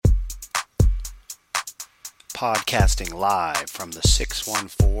Podcasting live from the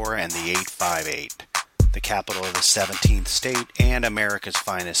 614 and the 858, the capital of the 17th state and America's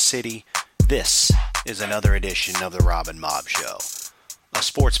finest city. This is another edition of the Rob and Mob Show, a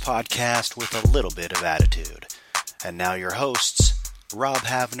sports podcast with a little bit of attitude. And now your hosts, Rob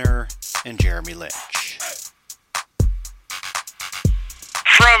Havner and Jeremy Lynch.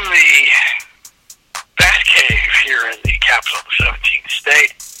 From the Batcave here in the capital of the 17th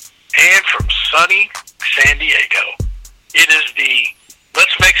state, and from sunny San Diego, it is the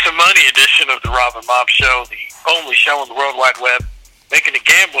Let's Make Some Money edition of the Rob and Mob Show, the only show on the World Wide Web, making the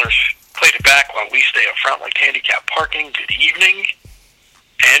gamblers play it back while we stay up front like handicap parking. Good evening,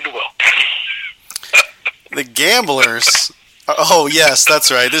 and welcome. The gamblers... Oh, yes, that's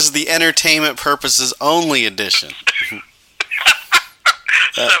right. This is the entertainment purposes only edition.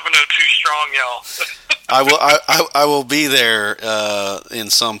 702 strong, y'all. I will be there in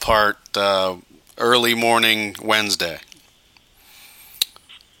some part early morning Wednesday.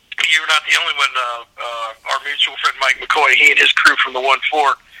 You're not the only one. Our mutual friend Mike McCoy, he and his crew from the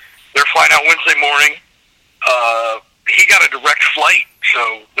 1-4, they're flying out Wednesday morning. He got a direct flight,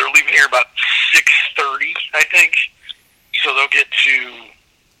 so they're leaving here about 6:30, I think. So they'll get to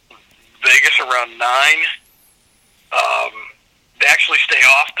Vegas around 9. They actually stay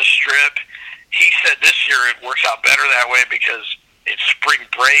off the Strip. He said this year it works out better that way because it's spring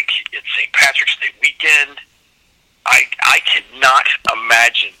break, it's St. Patrick's Day weekend. I cannot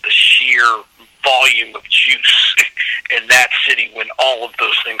imagine the sheer volume of juice in that city when all of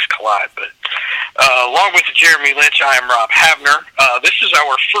those things collide. But along with Jeremy Lynch, I am Rob Havner. This is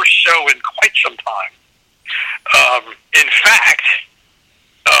our first show in quite some time. In fact,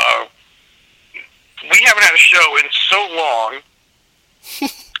 we haven't had a show in so long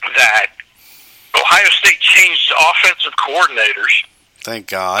that Ohio State changed offensive coordinators. Thank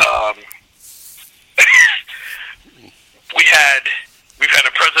God. We've had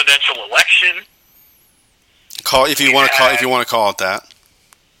a presidential election. If you want to call it that.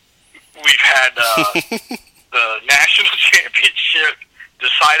 We've had the national championship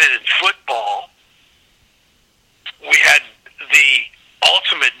decided in football. We had the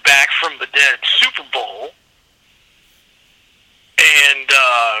ultimate back from the dead Super Bowl. And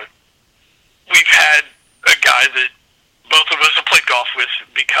we've had a guy that both of us have played golf with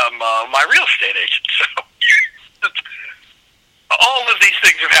become my real estate agent. So all of these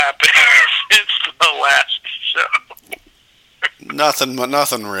things have happened since the last show.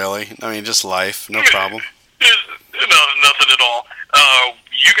 Nothing really. I mean, just life. No problem. No, nothing at all.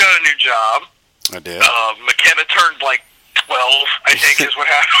 You got a new job. I did. McKenna turned like 12, I think is what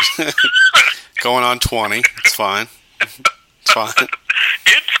happened. Going on 20. It's fine. It's fine.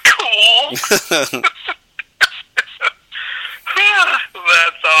 It's cool.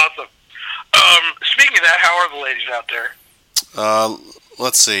 That's awesome. Speaking of that, how are the ladies out there?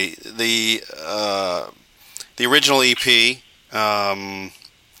 Let's see. The original EP,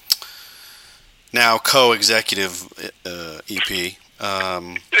 now co-executive EP.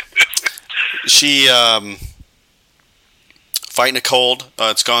 She fighting a cold.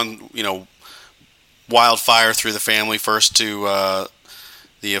 It's gone, wildfire through the family. First to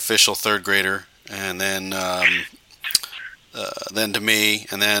the official third grader, and then to me,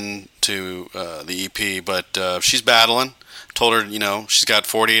 and then to the EP. But she's battling. Told her, she's got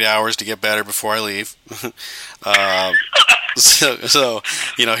 48 hours to get better before I leave. So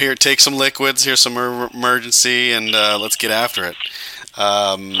here, take some liquids. Here's some emergency, and let's get after it.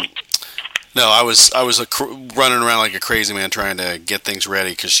 No, I was running around like a crazy man trying to get things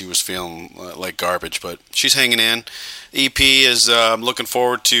ready because she was feeling like garbage. But she's hanging in. EP is looking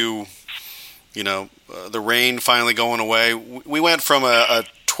forward to, the rain finally going away. We went from a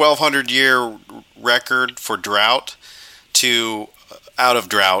 1,200-year record for drought to out of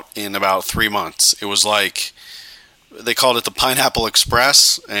drought in about 3 months. It was like, they called it the Pineapple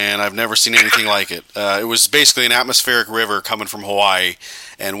Express, and I've never seen anything like it. It was basically an atmospheric river coming from Hawaii,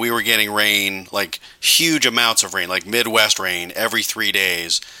 and we were getting rain, like huge amounts of rain, like Midwest rain every 3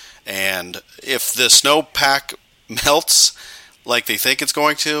 days. And if the snowpack melts like they think it's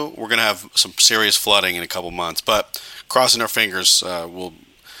going to, we're going to have some serious flooding in a couple months. But crossing our fingers,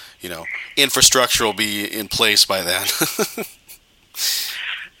 infrastructure will be in place by then.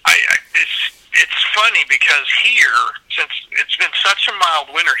 It's funny because here, since it's been such a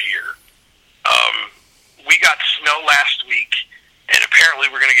mild winter here, we got snow last week, and apparently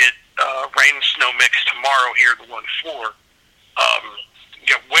we're going to get rain and snow mix tomorrow here at the 1-4.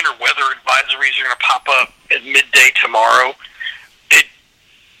 Winter weather advisories are going to pop up at midday tomorrow.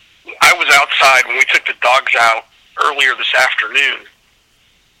 I was outside when we took the dogs out earlier this afternoon.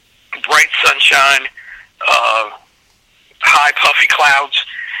 Bright sunshine, high puffy clouds.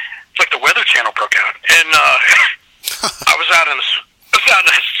 It's like the Weather Channel broke out, and I was out in a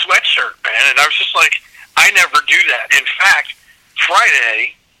sweatshirt, man, and I was just like, I never do that. In fact,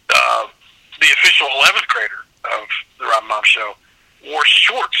 Friday, the official 11th grader of the Rob and Mom Show wore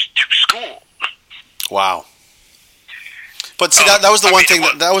shorts to school. Wow. But see, that was the one thing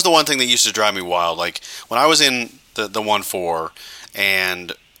that was the one thing that used to drive me wild. Like when I was in the 1-4,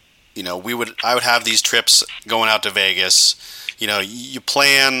 and I would have these trips going out to Vegas. You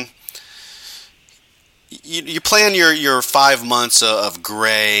plan your 5 months of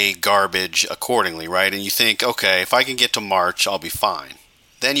gray garbage accordingly, right? And you think, okay, if I can get to March, I'll be fine.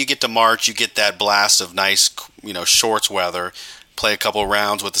 Then you get to March, you get that blast of nice, shorts weather, play a couple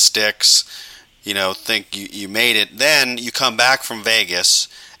rounds with the sticks, think you made it. Then you come back from Vegas,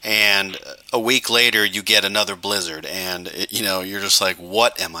 and a week later you get another blizzard, and you're just like,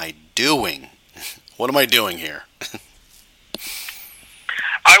 what am I doing? What am I doing here?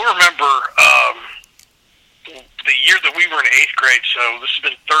 I remember the year that we were in 8th grade, so this has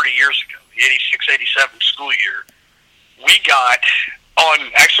been 30 years ago, the 86-87 school year. We got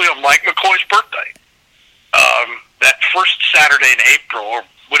actually on Mike McCoy's birthday, that first Saturday in April, or it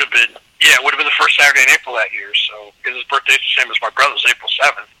would have been the first Saturday in April that year, so because his birthday's the same as my brother's, April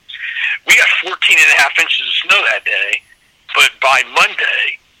 7th. We got 14 and a half inches of snow that day, but by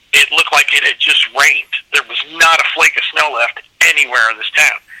Monday, it looked like it had just rained. There was not a flake of snow left anywhere in this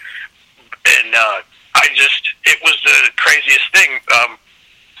town. And it was the craziest thing.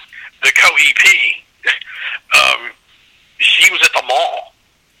 The co-EP, she was at the mall,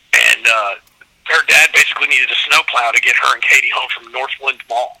 and her dad basically needed a snowplow to get her and Katie home from Northland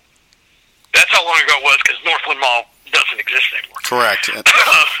Mall. That's how long ago it was, because Northland Mall doesn't exist anymore. Correct. If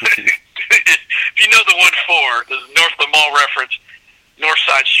you know the 1-4, the Northland Mall reference,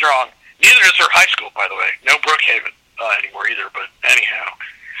 Northside Strong. Neither is her high school, by the way. No Brookhaven anymore either, but anyhow.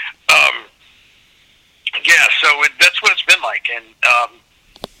 So that's what it's been like, and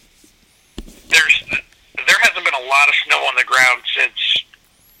there hasn't been a lot of snow on the ground since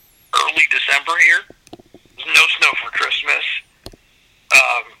early December here. There's no snow for Christmas.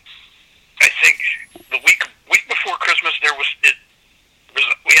 I think the week before Christmas we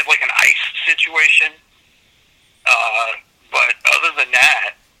had like an ice situation. But other than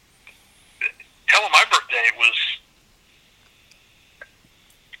that, hell, my birthday was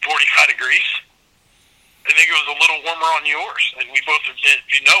 45 degrees. I think it was a little warmer on yours, and we both are,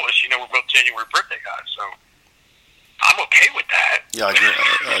 if you know us, we're both January birthday guys, so I'm okay with that. Yeah,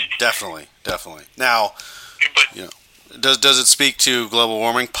 definitely. Now, does it speak to global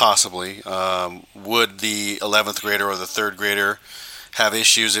warming? Possibly. Would the 11th grader or the 3rd grader have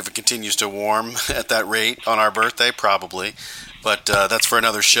issues if it continues to warm at that rate on our birthday? Probably. But that's for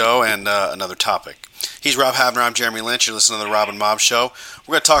another show and another topic. He's Rob Havner. I'm Jeremy Lynch. You're listening to the Rob and Mob Show.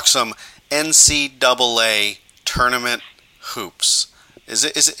 We're going to talk some NCAA tournament hoops. Is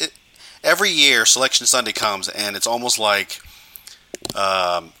it every year Selection Sunday comes, and it's almost like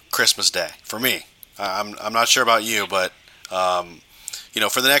Christmas Day for me. I'm not sure about you, but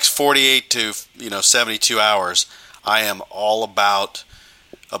for the next 48 to 72 hours, I am all about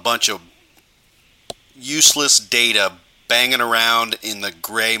a bunch of useless data banging around in the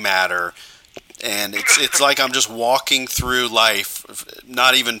gray matter, and it's like I'm just walking through life,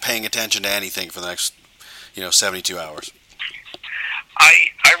 not even paying attention to anything for the next 72 hours. I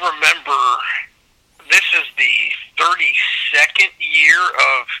remember this is the 32nd year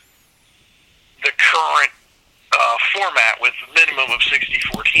of the current format with a minimum of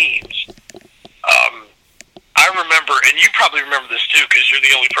 64 teams. I remember, and you probably remember this too, because you're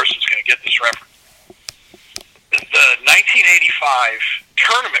the only person who's going to get this reference. The 1985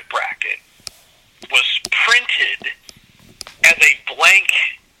 tournament bracket was printed as a blank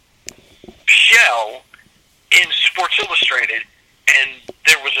shell in Sports Illustrated, and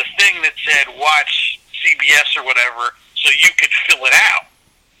there was a thing that said watch CBS or whatever, so you could fill it out.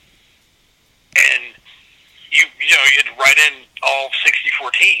 And you had to write in all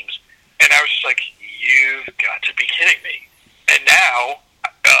 64 teams, and I was just like, you've got to be kidding me. And now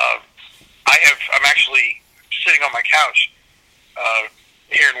I'm actually sitting on my couch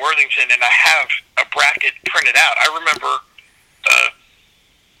here in Worthington, and I have a bracket printed out. I remember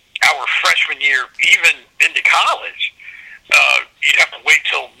our freshman year, even into college, you'd have to wait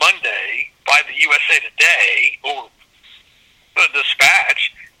till Monday, buy the USA Today or the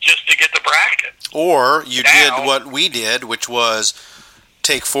Dispatch just to get the bracket. Or you did what we did, which was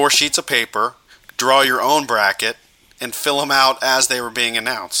take 4 sheets of paper, draw your own bracket, and fill them out as they were being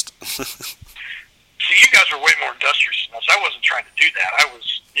announced. See, you guys were way more industrious than us. I wasn't trying to do that. I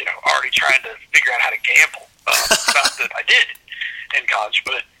was, already trying to figure out how to gamble. Not that I did in college,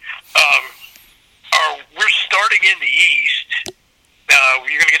 but we're starting in the East.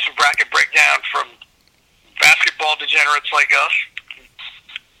 You're going to get some bracket breakdown from basketball degenerates like us.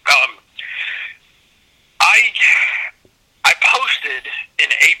 I posted in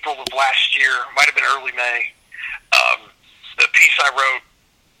April of last year, might have been early May, the piece I wrote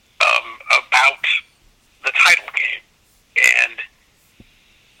about the title game. And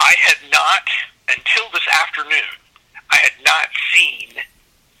I had not, until this afternoon, I had not seen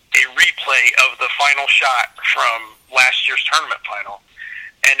a replay of the final shot from last year's tournament final.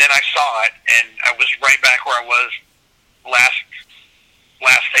 And then I saw it, and I was right back where I was last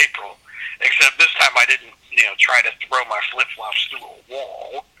April, except this time I didn't, try to throw my flip-flops through a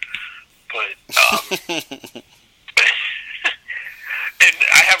wall. But, and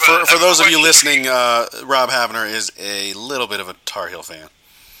I have for those of you listening, Rob Havner is a little bit of a Tar Heel fan.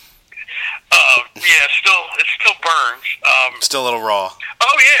 Yeah, it still burns. Still a little raw.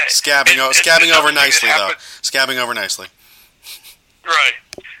 Oh yeah, scabbing over nicely though. Scabbing over nicely. Right.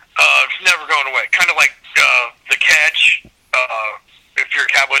 It's never going away. Kind of like the catch. If you're a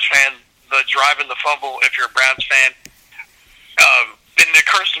Cowboys fan, the drive and the fumble. If you're a Browns fan, and it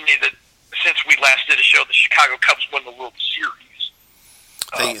occurs to me that since we last did a show, the Chicago Cubs won the World Series.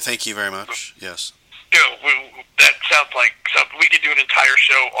 Thank you very much. Yes. That sounds like something we could do an entire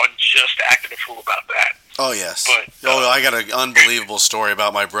show on just acting a fool about that. Oh yes. But, I got an unbelievable story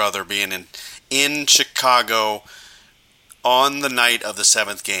about my brother being in Chicago on the night of the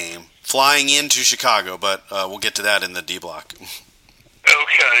 7th game, flying into Chicago. But we'll get to that in the D block.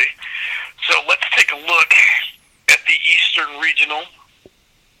 Okay, so let's take a look at the Eastern Regional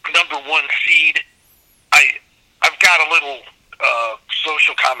number 1 seed. I've got a little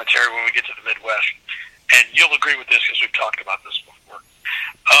social commentary when we get to the Midwest, and you'll agree with this because we've talked about this before.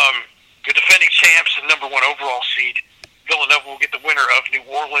 The defending champs and number 1 overall seed, Villanova, will get the winner of New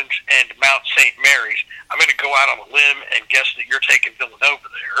Orleans and Mount St. Mary's. I'm going to go out on a limb and guess that you're taking Villanova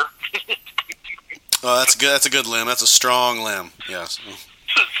there. Oh, that's good. That's a good limb. That's a strong limb. Yes.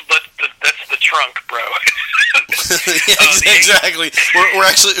 That's the trunk, bro. Exactly.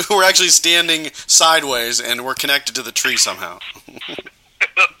 We're actually standing sideways, and we're connected to the tree somehow.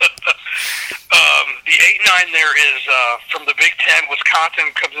 The 8-9 there is from the Big Ten.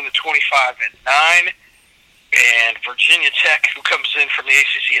 Wisconsin comes in at 25-9, and Virginia Tech, who comes in from the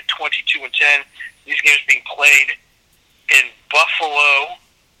ACC at 22-10. These games being played in Buffalo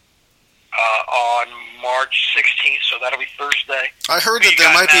on March 16th, so that'll be Thursday. I heard that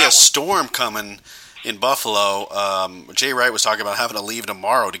there might be a storm coming in Buffalo. Jay Wright was talking about having to leave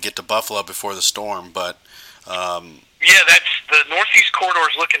tomorrow to get to Buffalo before the storm, but yeah, that's the Northeast corridor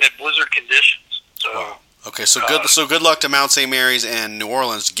is looking at blizzard conditions. So wow. Okay, so good luck to Mount St. Mary's and New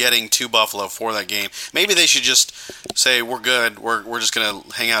Orleans getting to Buffalo for that game. Maybe they should just say we're good. We're just gonna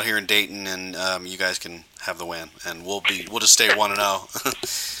hang out here in Dayton, and you guys can have the win, and we'll just stay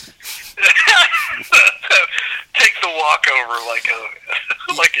 1-0. Take the walkover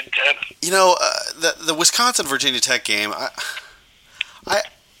like in tennis. The Wisconsin Virginia Tech game.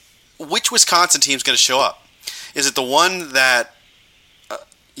 Which Wisconsin team's going to show up? Is it the one that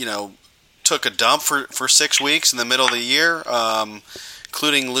took a dump for 6 weeks in the middle of the year,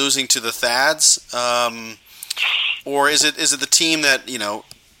 including losing to the Thads, or is it the team that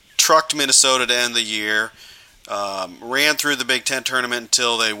trucked Minnesota to end the year? Ran through the Big Ten tournament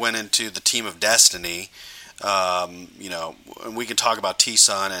until they went into the Team of Destiny. And we can talk about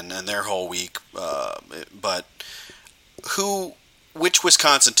T-Sun and their whole week. But which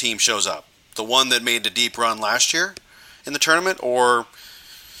Wisconsin team shows up? The one that made the deep run last year in the tournament, or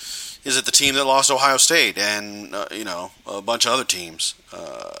is it the team that lost Ohio State and a bunch of other teams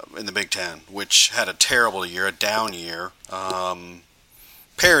in the Big Ten, which had a terrible year, a down year?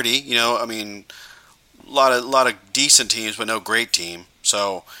 Parity, a lot of decent teams, but no great team.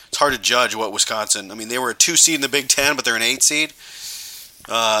 So it's hard to judge what Wisconsin. They were a 2 seed in the Big Ten, but they're an 8 seed.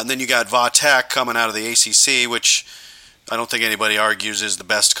 And then you got Va Tech coming out of the ACC, which I don't think anybody argues is the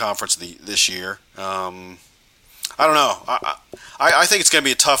best conference this year. I don't know. I think it's going to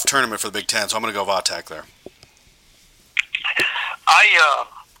be a tough tournament for the Big Ten, so I'm going to go Va Tech there.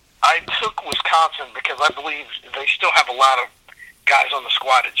 I took Wisconsin because I believe they still have a lot of guys on the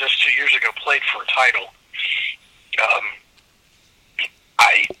squad that just 2 years ago played for a title.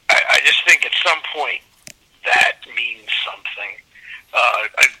 I just think at some point that means something.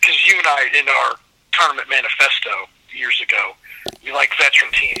 Because you and I, in our tournament manifesto years ago, we like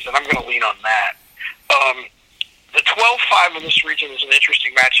veteran teams, and I'm going to lean on that. The 12-5 in this region is an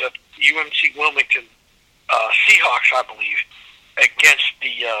interesting matchup. UMC Wilmington Seahawks, I believe, against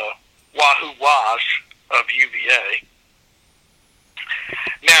the Wahoo Waz of UVA.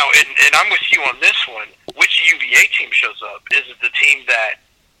 Now, and I'm with you on this one. Which UVA team shows up? Is it the team that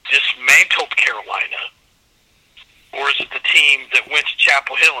dismantled Carolina, or is it the team that went to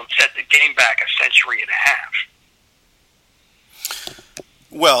Chapel Hill and set the game back a century and a half?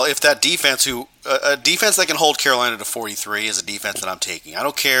 Well, if that defense, a defense that can hold Carolina to 43 is a defense that I'm taking. I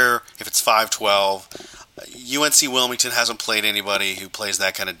don't care if it's 5-12. UNC Wilmington hasn't played anybody who plays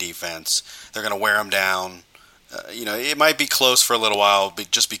that kind of defense. They're going to wear them down. It might be close for a little while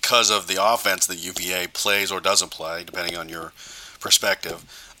just because of the offense that UVA plays or doesn't play, depending on your perspective.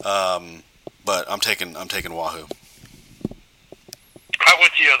 But I'm taking Wahoo. I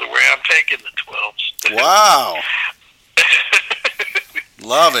went the other way. I'm taking the 12s. Wow.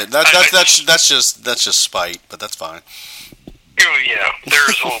 Love it. That's just spite, but that's fine. Yeah,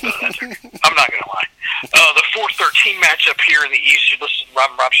 there's a little bit of that there. I'm not going to lie. The 4-13 matchup here in the East, you listen to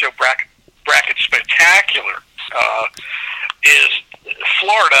Rob Show bracket spectacular, is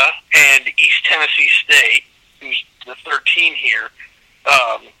Florida and East Tennessee State, who's the 13 here,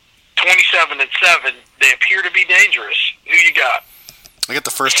 27-7. They appear to be dangerous. Who you got? I got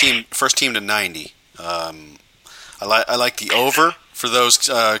the first team to 90. I like the over for those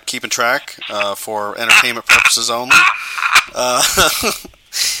keeping track for entertainment purposes only.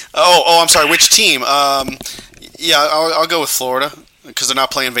 I'm sorry. Which team? Yeah, I'll go with Florida because they're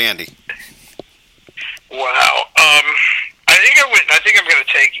not playing Vandy. Wow. I think I'm going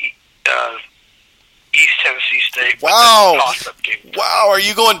to take East Tennessee State. Wow. Toss-up game. Wow. Are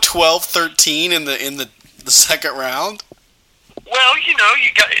you going 12-13 in the second round? Well, you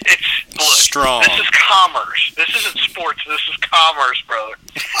got it's look, strong. This is commerce. This isn't sports. This is commerce, brother.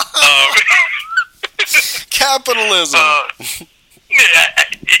 Capitalism.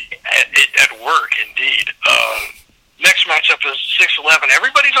 At work, indeed. Next matchup is 6-11.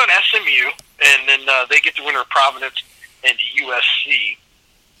 Everybody's on SMU, and then they get the winner of Providence and USC.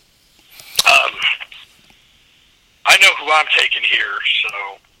 I know who I'm taking here,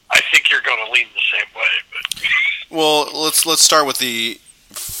 so I think you're going to lean the same way. But well, let's start with the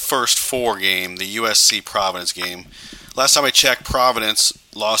first four game, the USC Providence game. Last time I checked, Providence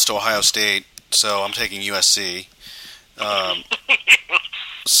lost to Ohio State, so I'm taking USC.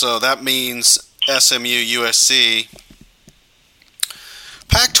 So that means SMU, USC.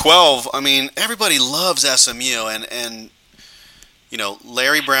 Pac-12, I mean, everybody loves SMU, and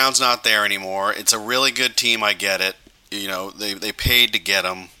Larry Brown's not there anymore. It's a really good team, I get it. They paid to get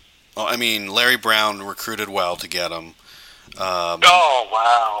him. I mean, Larry Brown recruited well to get him. Oh,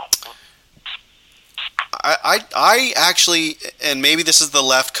 wow. I actually, and maybe this is the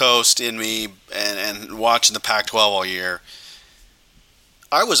left coast in me and watching the Pac-12 all year,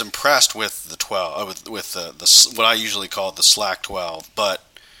 I was impressed with the 12, with the what I usually call the slack 12, but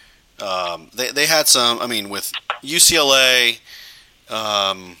they had some. I mean, with UCLA,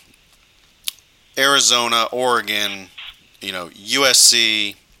 Arizona, Oregon,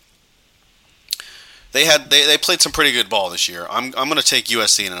 USC, they played some pretty good ball this year. I'm going to take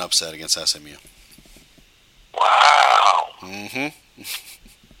USC in an upset against SMU. Wow. Mm-hmm.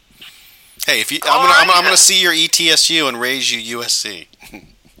 Hey, I'm going to see your ETSU and raise you USC.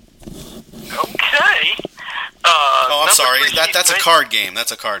 Okay. I'm sorry. That's a card game.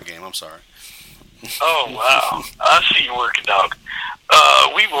 That's a card game. I'm sorry. Oh, wow. I see you working, dog.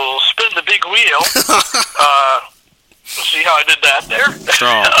 We will spin the big wheel. See how I did that there?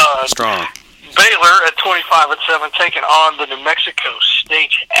 Strong. Baylor at 25-7 taking on the New Mexico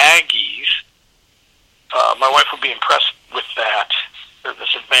State Aggies. My wife would be impressed with that.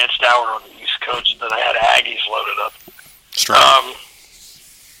 This advanced hour on the East Coast that I had Aggies loaded up. Strong.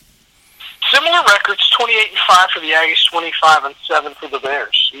 Similar records: 28-5 for the Aggies, 25-7 for the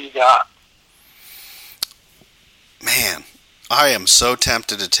Bears. Who you got? Man, I am so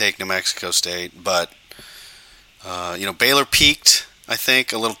tempted to take New Mexico State, but Baylor peaked. I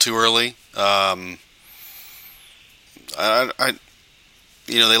think a little too early. They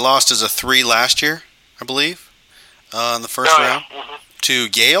lost as a 3 last year, I believe, in the first round to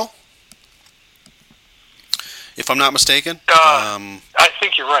Yale, if I'm not mistaken. I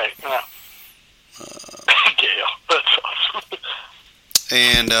think you're right. Yeah. Yale, that's awesome.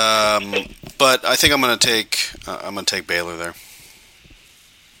 And but I think I'm going to take Baylor there.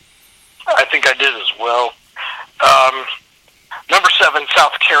 I think I did as well. Number 7,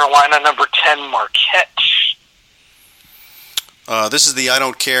 South Carolina. Number 10, Marquette. This is the I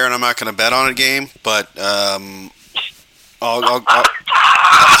don't care and I'm not going to bet on it game, but I'll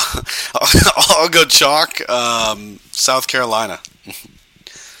go chalk. South Carolina.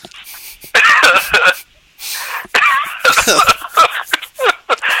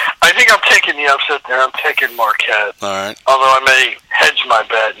 I think I'm taking the upset there. I'm taking Marquette. All right. Although I may hedge my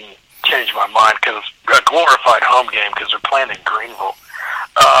bet and change my mind because it's a glorified home game because they're playing in Greenville.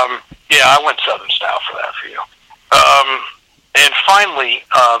 Yeah, I went Southern style for that for you. And finally,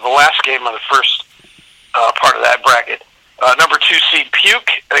 the last game of the first part of that bracket, number 2 seed Puke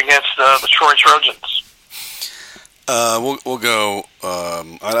against the Troy Trojans. We'll go.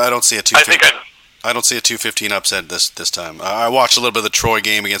 I don't see a 215. I don't see a 215 upset this time. I watched a little bit of the Troy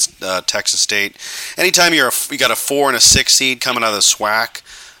game against Texas State. Anytime you got a 4 and a 6 seed coming out of the SWAC,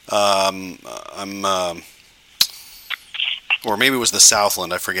 or maybe it was the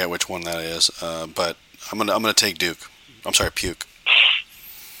Southland. I forget which one that is. But I'm gonna take Duke. I'm sorry, Puke.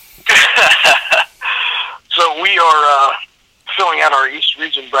 So we are filling out our East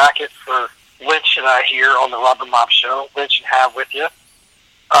Region bracket for Lynch and I here on the Rubber Mop Show. Lynch and Have with you.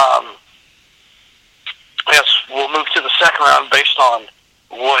 Yes, we'll move to the second round based on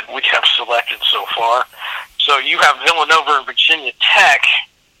what we have selected so far. So you have Villanova and Virginia Tech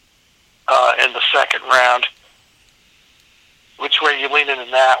in the second round. Which way are you leaning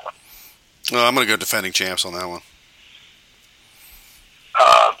in that one? I'm going to go defending champs on that one.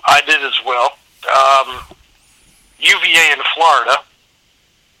 I did as well. UVA in Florida.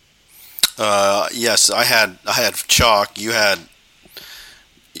 Yes, I had chalk. You had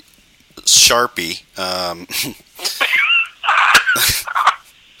Sharpie.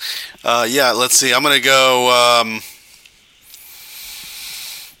 Yeah, let's see. I'm going to go...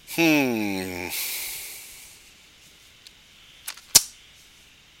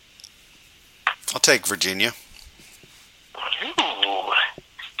 I'll take Virginia. Ooh.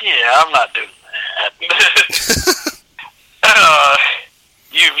 Yeah, I'm not doing that.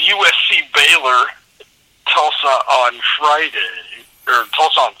 You have USC Baylor, Tulsa on Friday, or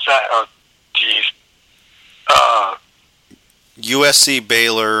Tulsa on Saturday. USC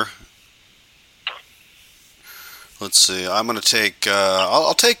Baylor. Let's see. I'm going to take.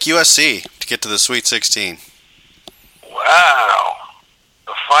 I'll take USC to get to the Sweet 16. Wow,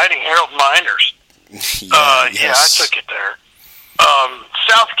 the Fighting Harold Miners. Yes. Yeah, I took it there.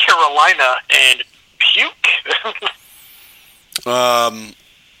 South Carolina and Puke.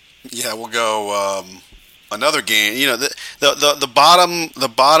 Yeah, we'll go another game. You know, the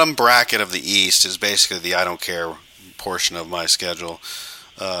bottom bracket of the East is basically the I don't care portion of my schedule.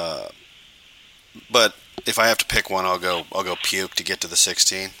 But if I have to pick one, I'll go Puke to get to the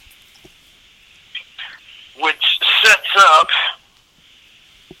 16. Which sets up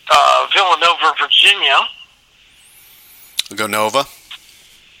Villanova, Virginia. I'll go Nova.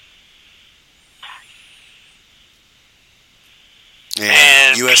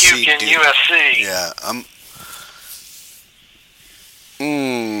 And USC, Puke and USC. Yeah,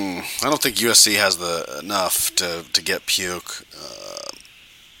 I don't think USC has enough to get Puke.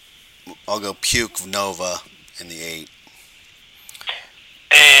 I'll go Puke Nova in the 8.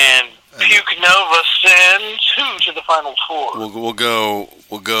 And Puke Nova sends who to the Final Four? We'll go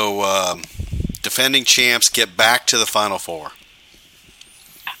defending champs get back to the Final Four.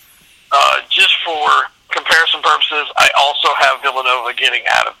 Just for comparison purposes, I also have Villanova getting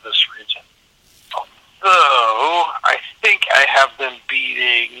out of this region. Although I think I have them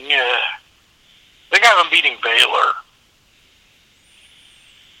beating. Baylor,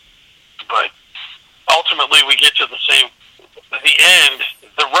 but ultimately we get to the end.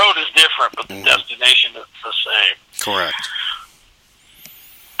 The road is different, but the destination is the same. Correct.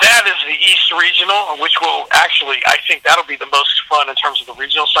 That is the East Regional, which will actually, I think that'll be the most fun in terms of the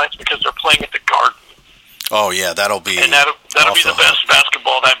regional sites because they're playing at the Garden. Oh yeah, that'll be be the best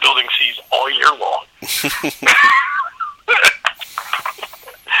basketball that building sees all year long.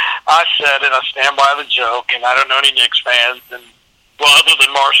 I said it. I stand by the joke, and I don't know any Knicks fans, other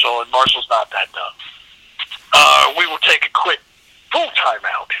than Marshall, and Marshall's not that dumb. We will take a quick full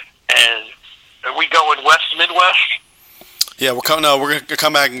timeout, and are we going West Midwest? Yeah, we're going to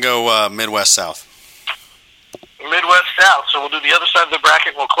come back and go Midwest South. Midwest South. So we'll do the other side of the bracket,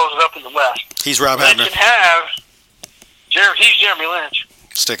 and we'll close it up in the West. He's Rob Lynch Hebner. and Have. He's Jeremy Lynch.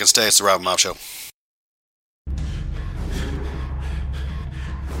 Stick and stay. It's the Rob Mop Show.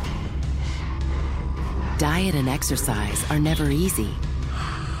 Diet and exercise are never easy.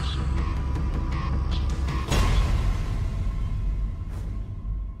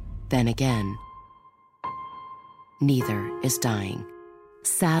 Then again, neither is dying.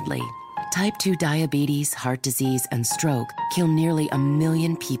 Sadly, type 2 diabetes, heart disease, and stroke kill nearly 1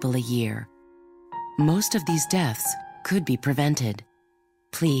 million people a year. Most of these deaths could be prevented.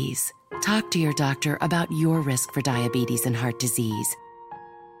 Please, talk to your doctor about your risk for diabetes and heart disease.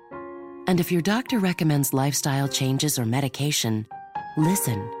 And if your doctor recommends lifestyle changes or medication,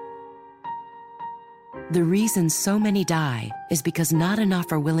 listen. The reason so many die is because not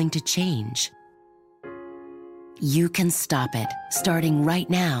enough are willing to change. You can stop it, starting right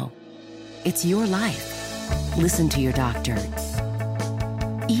now. It's your life. Listen to your doctor.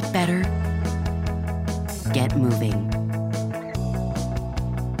 Eat better. Get moving.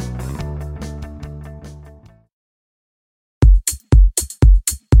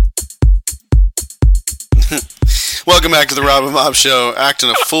 Welcome back to the Rob and Bob Show. Acting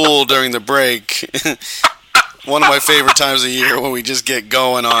a fool during the break. One of my favorite times of the year when we just get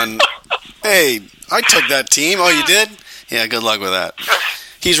going on, hey, I took that team. Oh, you did? Yeah, good luck with that.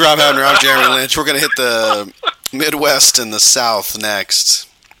 He's Rob Habner. I'm Jeremy Lynch. We're going to hit the Midwest and the South next.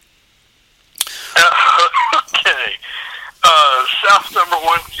 Okay. South number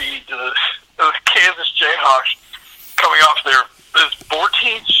 1 seed, the Kansas Jayhawks, coming off their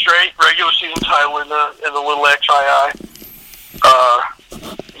 14th straight regular season title in the Little XII.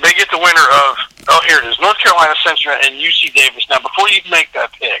 They get the winner of, here it is, North Carolina Central and UC Davis. Now, before you make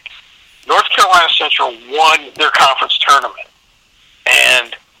that pick, North Carolina Central won their conference tournament.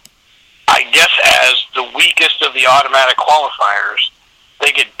 And I guess as the weakest of the automatic qualifiers,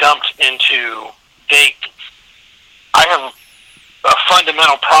 they get dumped into Dayton. I have a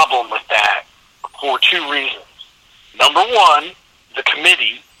fundamental problem with that for 2 reasons. Number one, the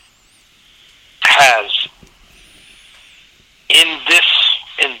committee has, in this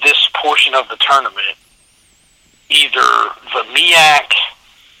portion of the tournament, either the MEAC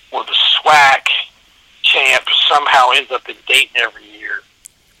or the SWAC champ somehow ends up in Dayton every year.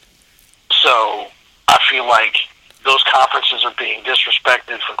 So I feel like those conferences are being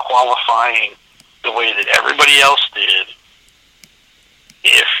disrespected for qualifying the way that everybody else did.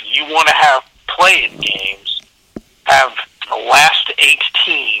 If you want to have play-in games, have the last 8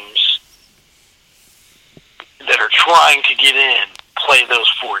 teams that are trying to get in play those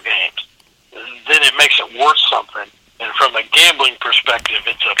 4 games. Then it makes it worth something. And from a gambling perspective,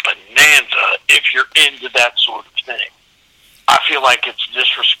 it's a bonanza if you're into that sort of thing. I feel like it's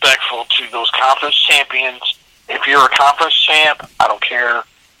disrespectful to those conference champions. If you're a conference champ, I don't care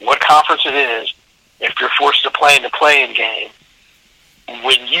what conference it is, if you're forced to play in the play-in game,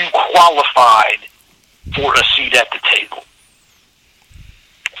 when you qualified for a seat at the table.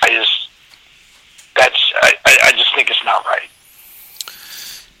 I just think it's not right.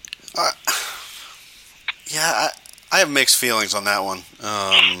 I have mixed feelings on that one.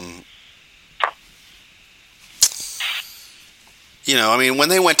 When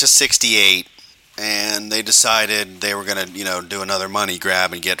they went to 68 and they decided they were going to, do another money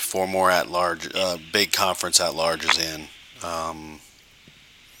grab and get 4 more at-large, big conference at-larges in.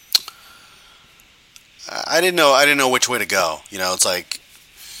 I didn't know which way to go. It's like,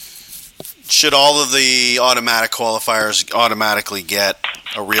 should all of the automatic qualifiers automatically get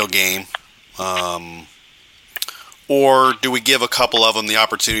a real game? Or do we give a couple of them the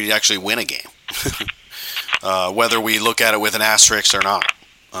opportunity to actually win a game? Whether we look at it with an asterisk or not.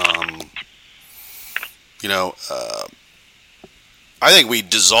 I think we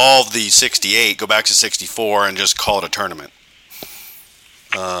dissolve the 68, go back to 64, and just call it a tournament.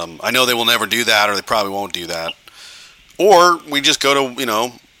 I know they will never do that, or they probably won't do that. Or we just go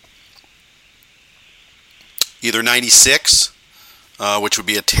to, either 96, which would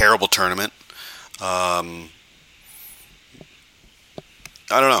be a terrible tournament. I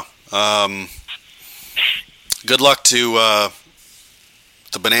don't know. Good luck to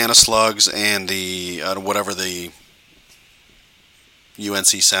the Banana Slugs and the whatever the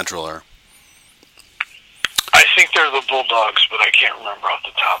UNC Central are. I think they're the Bulldogs, but I can't remember off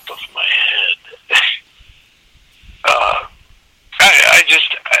the top of my head. I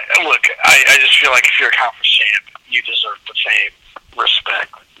just feel like if you're a conference champ, you deserve the same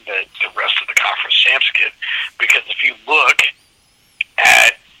respect that the rest of the conference champs get. Because if you look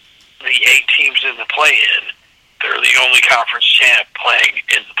at the 8 teams in the play-in, they're the only conference champ playing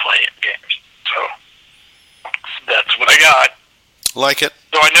in the play-in games. So that's what I got. Like it.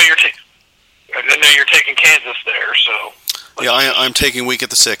 So I know you're taking Kansas there. So yeah, I'm taking week at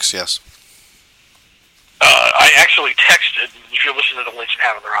the 6. Yes. I actually texted. If you're listening to the Lynch and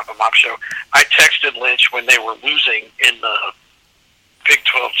Having the Rob and Bob Show, I texted Lynch when they were losing in the Big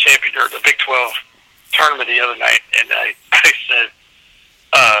 12 champion or the Big 12 tournament the other night, and I said,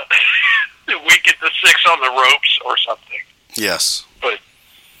 "We get the 6 on the ropes or something." Yes. But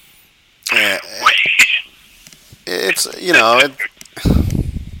it's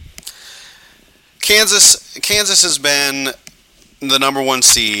Kansas has been the number 1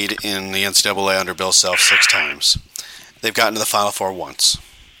 seed in the NCAA under Bill Self 6 times. They've gotten to the Final Four once.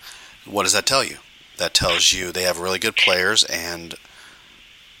 What does that tell you? That tells you they have really good players, and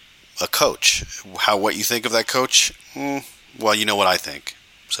a coach. What you think of that coach? Well, you know what I think.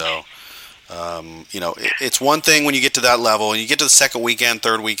 So, it's one thing when you get to that level, and you get to the second weekend,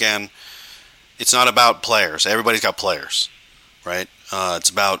 third weekend. It's not about players. Everybody's got players, right? It's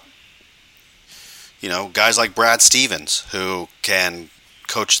about guys like Brad Stevens who can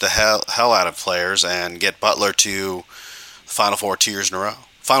coach the hell out of players and get Butler to the Final Four 2 years in a row.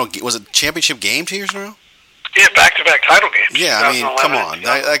 Was it championship game 2 years in a row? Yeah, back-to-back title games. Yeah, I mean, come on.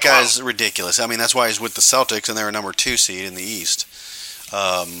 That guy's ridiculous. I mean, that's why he's with the Celtics, and they're a number 2 seed in the East.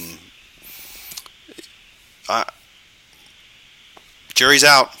 Jury's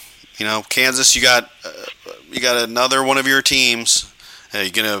out. Kansas, you got another one of your teams. Are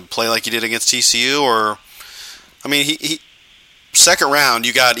you going to play like you did against TCU? Or, I mean, he second round,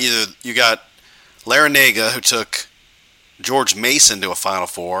 you got Larinaga, who took George Mason to a Final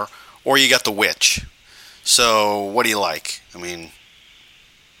Four, or you got the Witch. So, what do you like? I mean,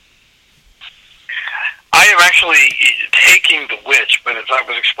 I am actually taking the Witch, but as I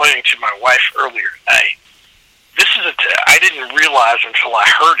was explaining to my wife earlier tonight, I didn't realize until I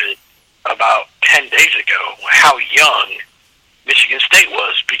heard it about 10 days ago how young Michigan State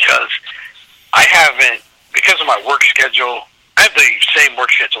was, because because of my work schedule, I have the same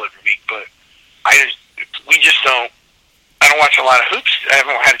work schedule every week, but I don't watch a lot of hoops. I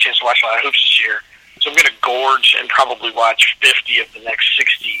haven't had a chance to watch a lot of hoops this year. So I'm going to gorge and probably watch 50 of the next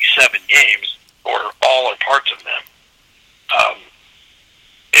 67 games, or all or parts of them.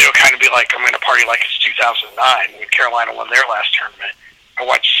 It'll kind of be like I'm going to party like it's 2009 when Carolina won their last tournament. I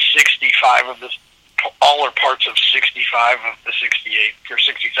watched 65 of this, all or parts of 65 of the 68 or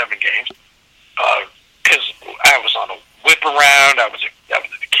 67 games, because I was on a whip around. I was at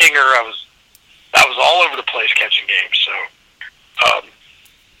the Kinger. I was all over the place catching games. So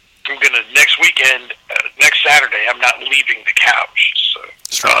I'm gonna next Saturday. I'm not leaving the couch. So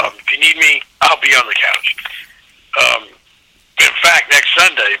if you need me, I'll be on the couch. In fact, next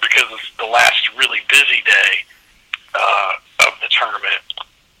Sunday, because it's the last really busy day of the tournament,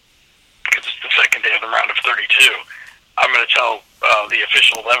 because it's the second day of the round of 32, I'm going to tell the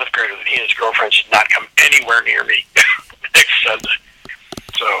official 11th grader that he and his girlfriend should not come anywhere near me next Sunday.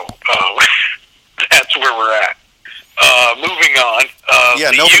 So that's where we're at. Moving on.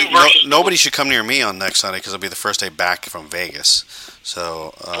 Nobody should come near me on next Sunday because it'll be the first day back from Vegas.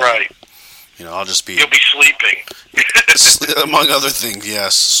 So right. I'll just be... You'll be sleeping. Among other things,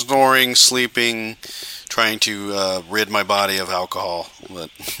 yes. Snoring, sleeping, trying to rid my body of alcohol.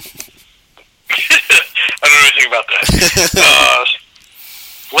 But I don't know anything about that.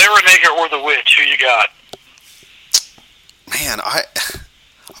 Larinaga or the Witch, who you got? Man,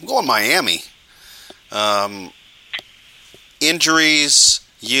 I'm going Miami. Injuries,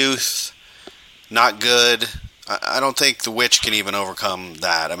 youth, not good. I don't think the Witch can even overcome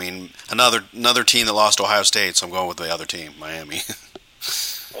that. I mean, another team that lost to Ohio State, so I'm going with the other team, Miami.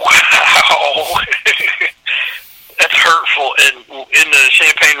 Wow. That's hurtful. And in the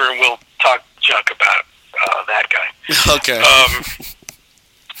champagne room, we'll talk junk about that guy. Okay.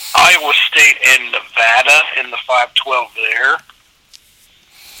 Iowa State and Nevada in the 5-12 there.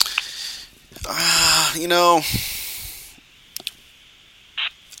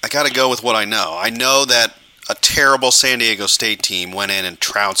 I got to go with what I know. I know that a terrible San Diego State team went in and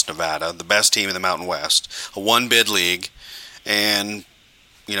trounced Nevada, the best team in the Mountain West, a one-bid league, and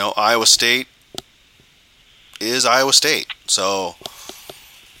Iowa State is Iowa State. So,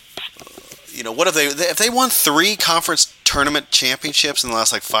 what have they won 3 conference tournament championships in the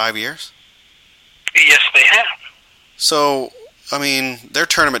last 5 years? Yes, they have. So, I mean, they're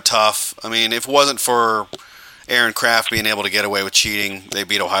tournament tough. I mean, if it wasn't for Aaron Kraft being able to get away with cheating, they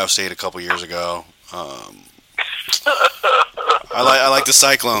beat Ohio State a couple years ago. I like the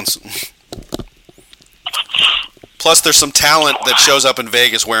Cyclones. Plus, there's some talent that shows up in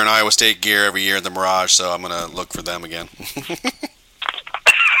Vegas wearing Iowa State gear every year in the Mirage, so I'm going to look for them again.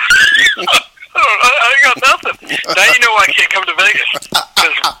 I got nothing. Now you know why I can't come to Vegas.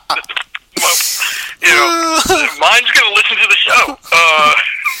 Mine's going to listen to the show.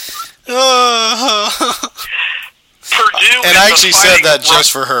 Purdue and I actually said that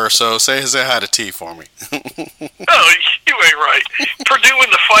just for her, so say hi to T for me. Oh, you ain't right. Purdue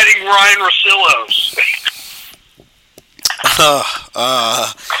and the Fighting Ryan Russillos.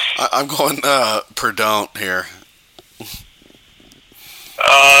 I'm going Purdue here.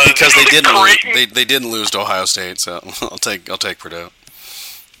 Because they didn't lose to Ohio State, so I'll take Purdue.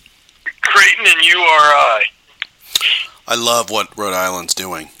 Creighton and URI. I love what Rhode Island's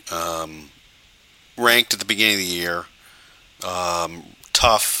doing. Ranked at the beginning of the year,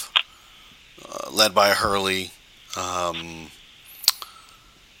 tough, led by Hurley.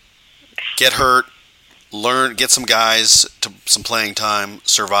 get hurt, get some guys to some playing time,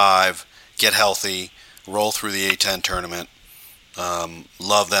 survive, get healthy, roll through the A10 tournament.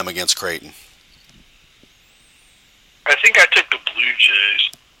 Love them against Creighton. I think I took the Blue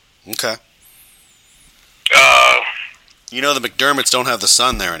Jays. Okay. You know the McDermotts don't have the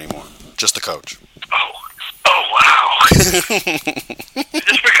son there anymore, just the coach. Oh wow.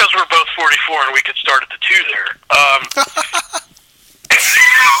 Just because we're both 44 and we could start at the 2 there.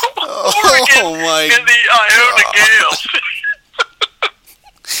 Oregon my and the Iona Gales.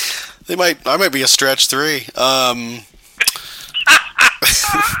 I might be a stretch 3.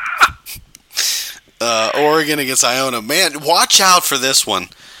 Oregon against Iona. Man, watch out for this one.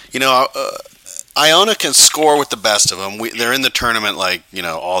 You know, Iona can score with the best of them. They're in the tournament,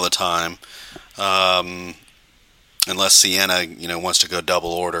 all the time. Unless Siena, wants to go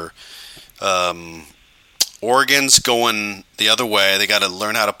double order. Oregon's going the other way. They got to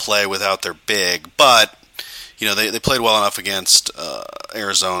learn how to play without their big. But, they played well enough against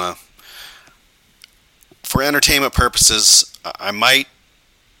Arizona. For entertainment purposes, I might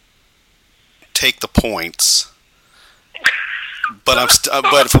take the points. But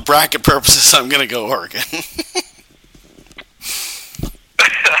but for bracket purposes, I'm going to go Oregon.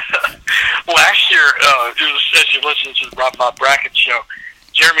 Last year, as you listen to the Rob Bob Bracket show,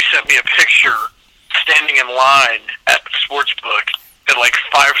 Jeremy sent me a picture standing in line at the sports book at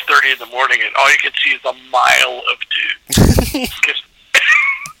 5:30 in the morning, and all you can see is a mile of dudes.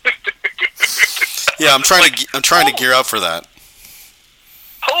 Yeah, I'm trying to gear up for that.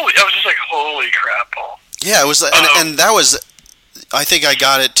 I was just holy crap, Paul. Yeah, it was, and that was. I think I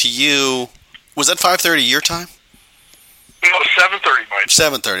got it to you. Was that 5:30 your time? No, 7:30 my time.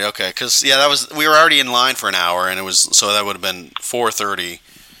 7:30. Okay, because we were already in line for an hour, and that would have been 4:30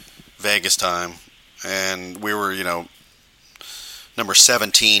 Vegas time, and we were number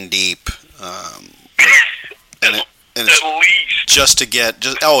 17 deep, and at least just to get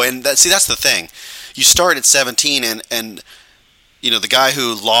that's the thing. You start at 17, and the guy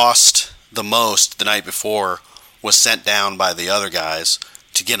who lost the most the night before was sent down by the other guys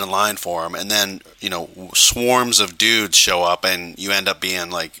to get in line for him, and then swarms of dudes show up, and you end up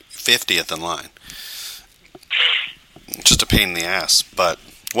being 50th in line. It's just a pain in the ass, but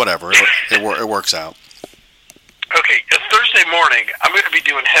whatever, it works out. Okay, Thursday morning, I'm going to be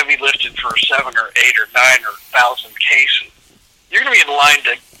doing heavy lifting for 7 or 8 or 9 or 1,000 cases. You're going to be in line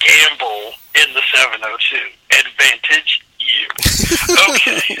to gamble in the 702. Advantage you.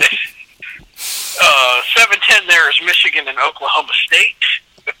 Okay. 7:10 there is Michigan and Oklahoma State.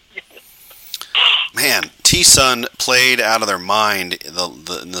 Man, T-Sun played out of their mind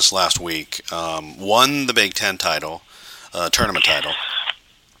in this last week. Won the Big Ten title, tournament title.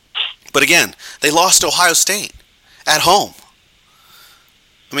 But again, they lost to Ohio State at home.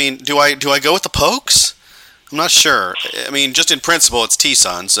 I mean, do I go with the Pokes? I'm not sure. I mean, just in principle, it's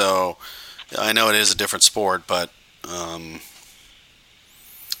T-Sun, so I know it is a different sport, but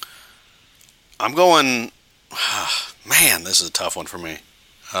I'm going. Man, this is a tough one for me.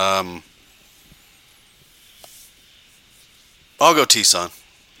 I'll go T-Sun.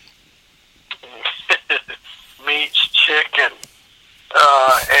 Meats, chicken.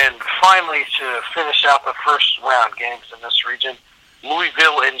 And finally, to finish out the first round games in this region,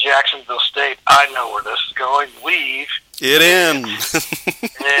 Louisville and Jacksonville State. I know where this is going. Leave it in.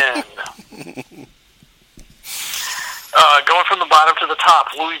 Going from the bottom to the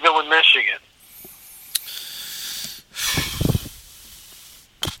top, Louisville and Michigan.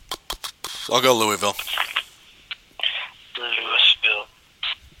 I'll go Louisville. Louisville.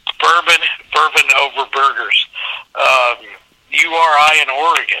 Bourbon over burgers. URI and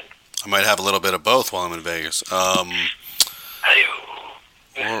Oregon. I might have a little bit of both while I'm in Vegas.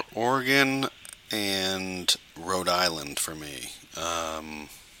 Oregon and Rhode Island for me. I'm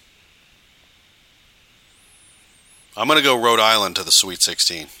going to go Rhode Island to the Sweet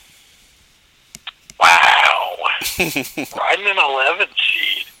 16. Wow. Riding an 11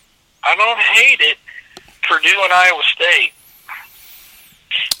 seed. I don't hate it. Purdue and Iowa State.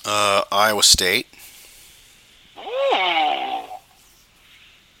 Iowa State. Ooh.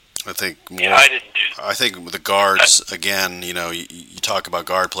 I think more. Yeah, I didn't do that. I think with the guards again. You talk about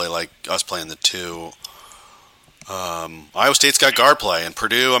guard play like us playing the 2. Iowa State's got guard play, and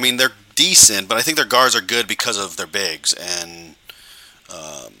Purdue. I mean, they're decent, but I think their guards are good because of their bigs, and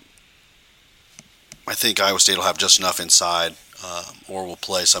I think Iowa State will have just enough inside, or will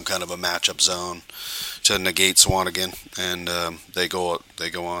play some kind of a matchup zone to negate Swanigan, and they go on.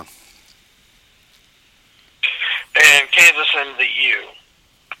 And Kansas and the U.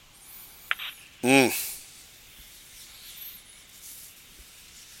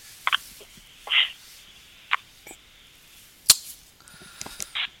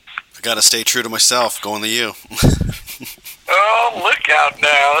 I got to stay true to myself, going to you. Oh, look out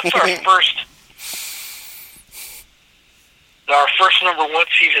now. That's our first number one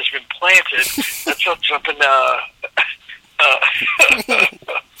seed has been planted. That's up in a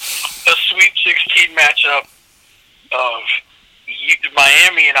Sweet 16 matchup of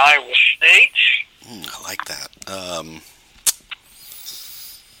Miami and Iowa State. I like that.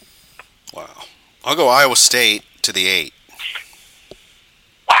 Wow. I'll go Iowa State to the 8.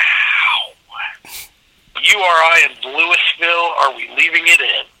 Wow. URI in Louisville, are we leaving it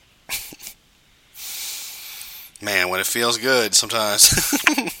in? Man, when it feels good sometimes.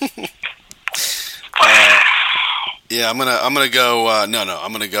 Yeah, I'm gonna go. I'm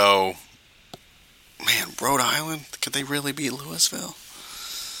gonna go. Man, Rhode Island. Could they really beat Louisville?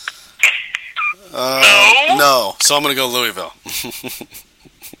 No. So I'm gonna go Louisville.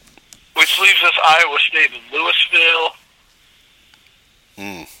 Which leaves us Iowa State and Louisville.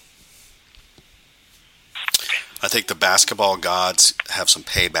 I think the basketball gods have some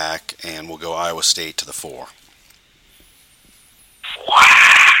payback, and we'll go Iowa State to the 4. Wow.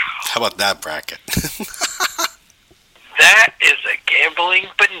 How about that bracket? That is a gambling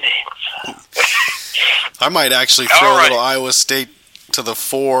bonanza. I might actually throw All right. a little Iowa State to the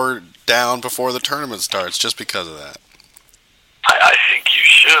 4 down before the tournament starts, just because of that. I think you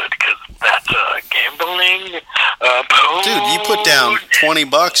should, because that's a gambling Dude, you put down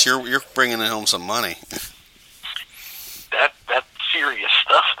 $20, you're bringing home some money. That's serious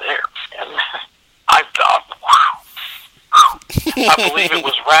stuff there. And I thought, wow. I believe it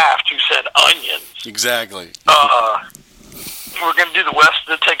was Raft who said onions. Exactly. We're going to do the West,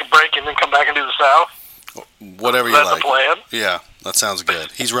 then take a break, and then come back and do the South? Whatever you That's like. the plan? Yeah, that sounds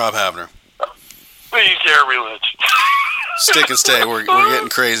good. He's Rob Havner. He's Jeremy Lynch. Stick and stay. We're getting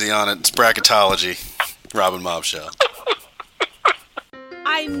crazy on it. It's bracketology. Rob and Mob Show.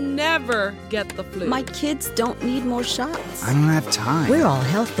 I never get the flu. My kids don't need more shots. I don't have time. We're all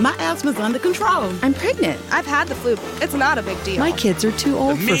healthy. My asthma's under control. I'm pregnant. I've had the flu. It's not a big deal. My kids are too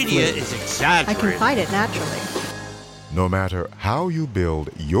old The for media flu. is exaggerating. I can fight it naturally. No matter how you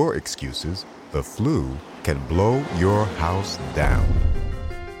build your excuses, the flu can blow your house down.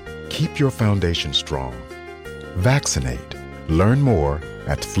 Keep your foundation strong. Vaccinate. Learn more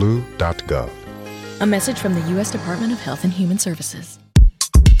at flu.gov. A message from the U.S. Department of Health and Human Services.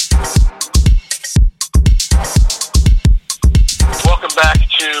 Welcome back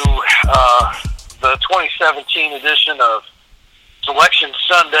to the 2017 edition of Selection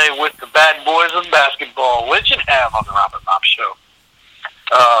Sunday with the Bad Boys of Basketball. Lynch and Ham on the Rob and Mob Show.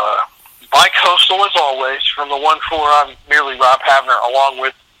 Bi-coastal as always. From the 1-4, I'm merely Rob Havner, along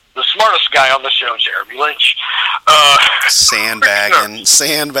with the smartest guy on the show, Jeremy Lynch. Sandbagging.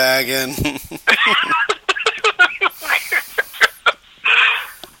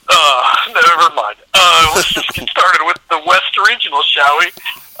 Never mind. Let's just get started with the West Regional, shall we?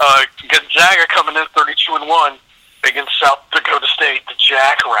 Gonzaga coming in 32-1 against South Dakota State, the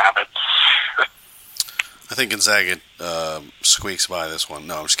Jackrabbits. I think Gonzaga squeaks by this one.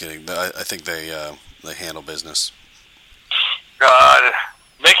 No, I'm just kidding. I think they handle business.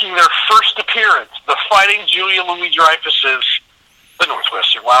 Making their first appearance, the Fighting Julia Louis-Dreyfuses, the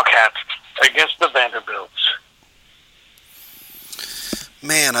Northwestern Wildcats, against the Vanderbilts.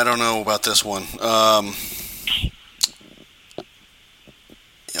 Man, I don't know about this one. I'm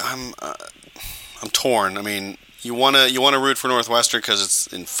torn. I mean, you wanna root for Northwestern because it's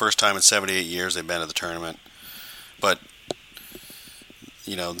in first time in 78 years they've been to the tournament, but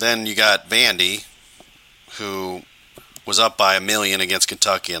then you got Vandy, who was up by 1 million against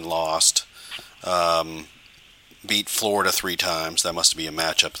Kentucky and lost. Beat Florida 3 times. That must be a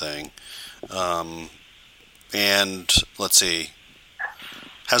matchup thing. And let's see,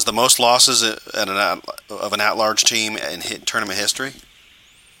 has the most losses of an at-large team in tournament history.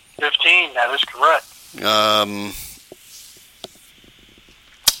 15. That is correct. Man,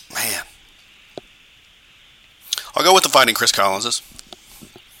 I'll go with the Fighting Chris Collinses.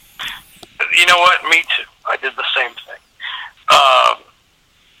 You know what? Me too. I did the same thing.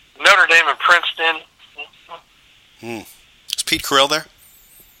 Notre Dame and Princeton. Is Pete Carroll there?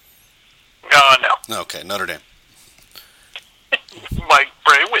 No. Okay, Notre Dame. Mike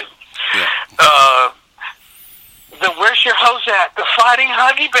Bray wins. Yeah. The Where's Your Hose At? The Fighting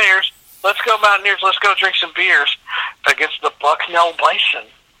Huggy Bears. Let's go Mountaineers. Let's go drink some beers against the Bucknell Bison.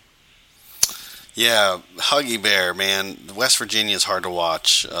 Yeah, Huggy Bear, man. West Virginia is hard to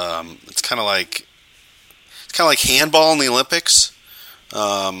watch. It's kind of like handball in the Olympics.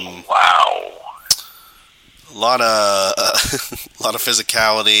 Wow. A lot of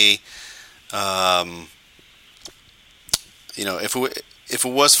physicality. if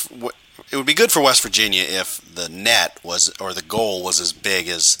it was, it would be good for West Virginia if the net was, or the goal was as big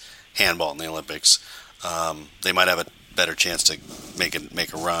as handball in the Olympics. They might have a better chance to make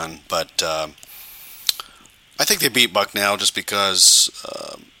a run, but I think they beat Bucknell just because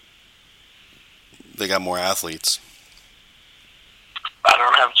they got more athletes. I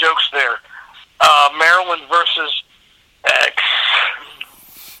don't have jokes there. Maryland versus X.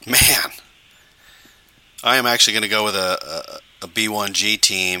 Man, I am actually going to go with a B1G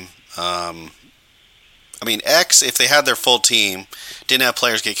team. I mean, X, if they had their full team, didn't have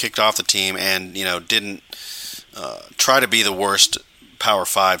players get kicked off the team, and didn't try to be the worst Power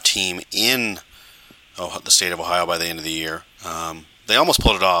 5 team in the state of Ohio by the end of the year. They almost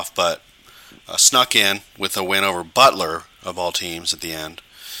pulled it off, but snuck in with a win over Butler of all teams at the end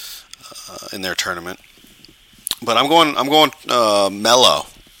in their tournament. But I'm going Mello,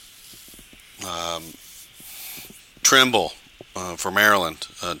 Trimble for Maryland.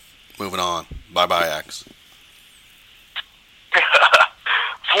 Moving on. Bye X.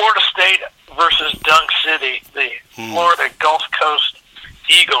 Florida State versus Dunk City, the Florida Gulf Coast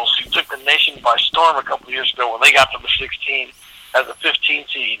Eagles, who took the nation by storm a couple of years ago when they got to the 16 as a 15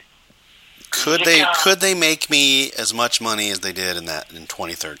 seed. Could they make me as much money as they did in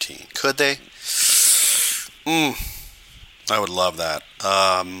 2013? Could they? I would love that.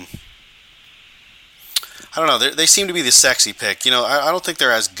 I don't know. They seem to be the sexy pick. I don't think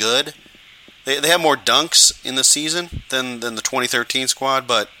they're as good. They have more dunks in the season than the 2013 squad,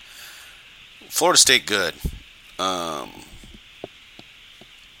 but Florida State good. What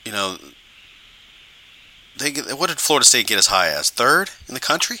did Florida State get as high as? Third in the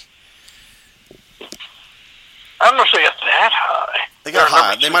country? I'm not sure it's that high. They got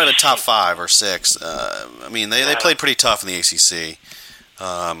high. They might have been top 5 or 6. They played pretty tough in the ACC.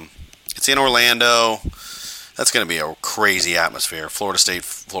 It's in Orlando. That's going to be a crazy atmosphere. Florida State,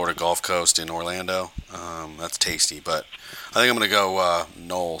 Florida Gulf Coast in Orlando. That's tasty. But I think I'm going to go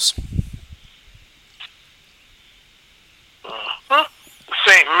Knowles.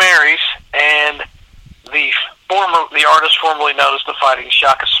 St. Mary's and the artist formerly known as the Fighting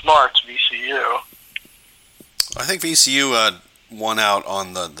Shaka Smarts, VCU. I think VCU won out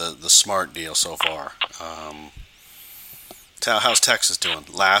on the Smart deal so far. How's Texas doing?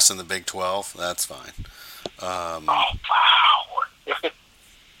 Last in the Big 12? That's fine. Wow.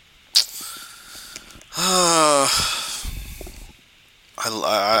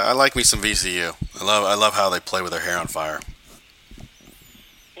 I like me some VCU. I love how they play with their hair on fire.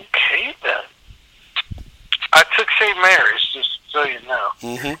 Okay, then. I took St. Mary's, just so you know.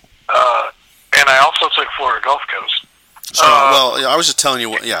 Mm-hmm. And I also took Florida Gulf Coast. I was just telling you,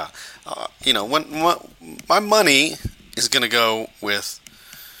 when my money is going to go with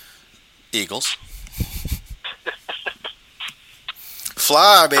Eagles.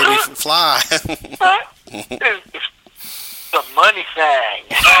 Fly, baby, fly. The money thing.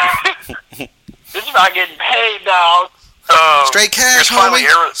 This is about getting paid, dog. Straight cash,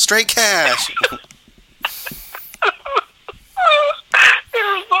 homie. Straight cash.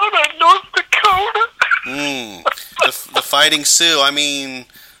 Arizona, North Dakota. The Fighting Sioux. I mean,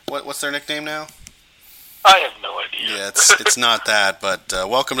 what's their nickname now? I have no idea. Yeah, it's not that, but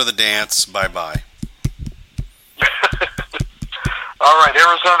welcome to the dance. Bye. All right,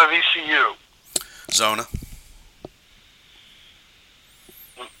 Arizona, VCU. Zona.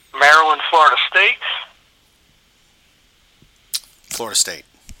 Maryland, Florida State. Florida State.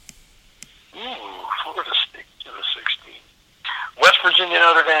 Florida State to the 16. West Virginia,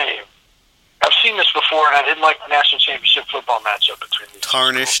 Notre Dame. I've seen this before, and I didn't like the national championship football matchup between these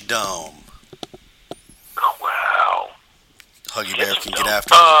Tarnished Dome. Wow. Huggy Bear can get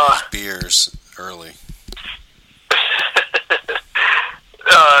after his beers early.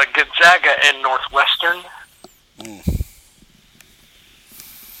 Gonzaga and Northwestern.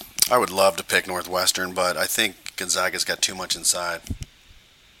 I would love to pick Northwestern, but I think Gonzaga's got too much inside.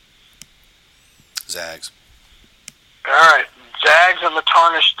 Zags. All right. Zags and the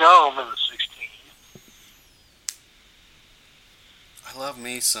Tarnished Dome in the 16. I love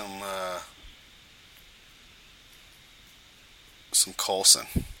me some Colson.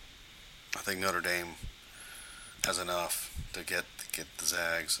 I think Notre Dame has enough to get the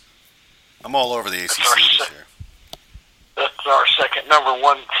Zags. I'm all over the ACC this year. That's our second number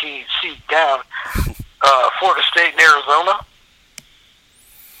 1 seed down. Florida State and Arizona.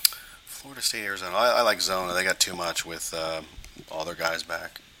 Florida State, Arizona. I like Zona. They got too much with all their guys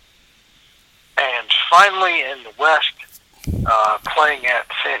back. And finally, in the West, playing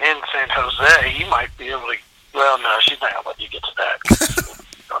in San Jose, you might be able to. Well, no, she's not going to let you get to that.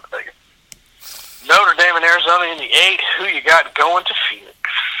 Notre Dame and Arizona in the 8. Who you got going to Phoenix?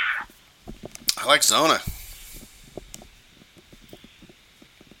 I like Zona.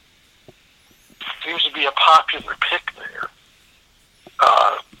 Seems to be a popular pick there.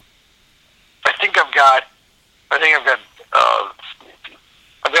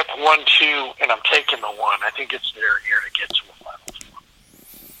 I've got the 1-2, and I'm taking the 1. I think it's their year to get to the Final Four.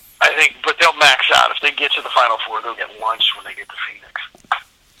 But they'll max out. If they get to the Final Four, they'll get lunch when they get to Phoenix.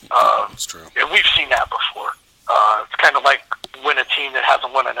 That's true. And we've seen that before. It's kind of like when a team that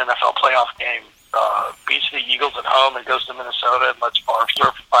hasn't won an NFL playoff game beats the Eagles at home and goes to Minnesota and lets Favre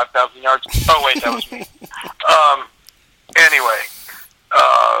throw for 5,000 yards. Oh, wait, that was me. Anyway,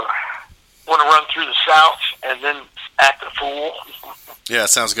 want to run through the South and then act a fool? Yeah,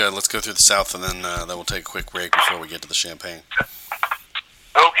 sounds good. Let's go through the South, and then we'll take a quick break before we get to the Champagne.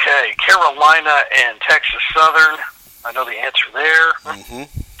 Okay, Carolina and Texas Southern. I know the answer there. Mm-hmm.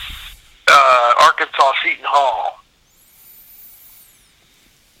 Arkansas Seton Hall.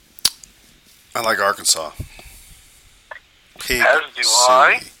 I like Arkansas. Pig As do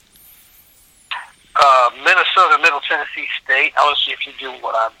I. Minnesota, Middle Tennessee State. I want to see if you do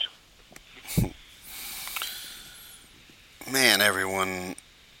what I'm doing. Man, everyone,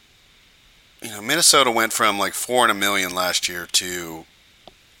 Minnesota went from like 4 in a million last year to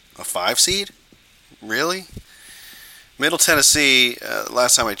a 5 seed? Really? Middle Tennessee,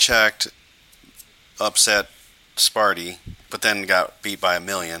 last time I checked, upset Sparty, but then got beat by 1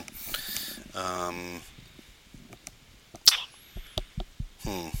 million. I'm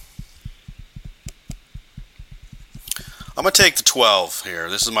gonna take the 12 here.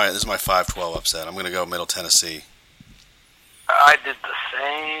 This is my 5-12 upset. I'm gonna go Middle Tennessee. I did the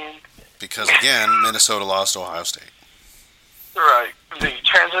same. Because again, Minnesota lost to Ohio State. Right. The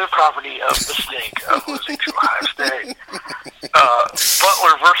transitive property of the stink of losing to Ohio State.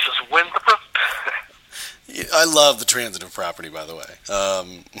 Butler versus Winthrop. I love the transitive property, by the way.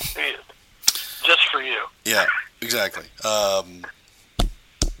 Just for you. Yeah, exactly. We'll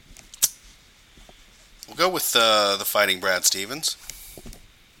go with the Fighting Brad Stevens.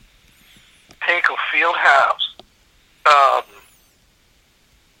 Hinkle Fieldhouse.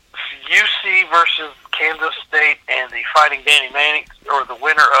 UC versus Kansas State and the Fighting Danny Manning, or the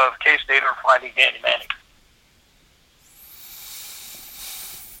winner of K-State or Fighting Danny Manning.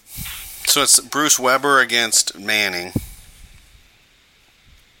 So it's Bruce Weber against Manning.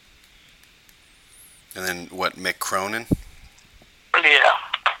 And then, Mick Cronin? Yeah.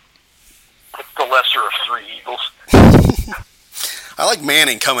 It's the lesser of 3 Eagles. I like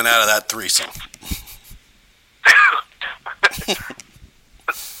Manning coming out of that threesome.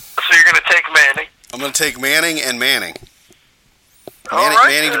 So you're going to take Manning? I'm going to take Manning and Manning.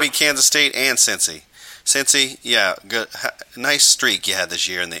 Manning to beat Kansas State and Cincy. Cincy, yeah, good, nice streak you had this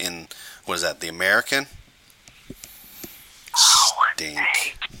year in what is that? The American.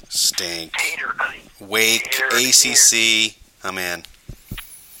 Stink. Wake, ACC. I'm in.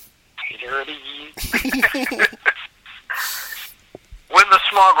 When the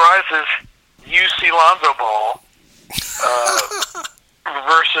smog rises, UC Lonzo Ball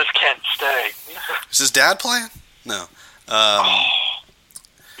versus Kent State. Is his dad playing? No.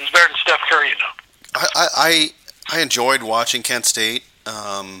 He's better than Steph Curry, you know. I enjoyed watching Kent State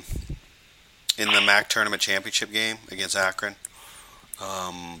in the MAC tournament championship game against Akron,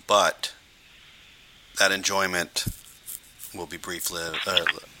 but that enjoyment will be brief-lived.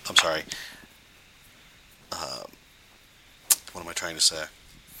 I'm sorry. What am I trying to say?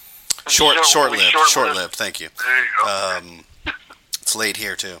 Short-lived. Thank you. There you go. It's late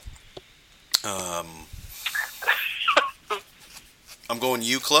here too. I'm going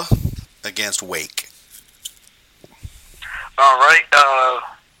UCLA against Wake. All right.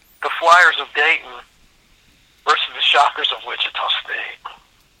 The Flyers of Dayton versus the Shockers of Wichita State.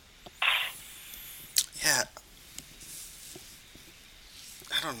 Yeah.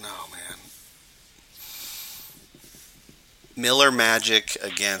 I don't know, man. Miller Magic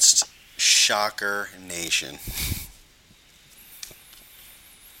against Shocker Nation.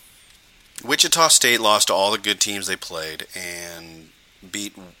 Wichita State lost to all the good teams they played and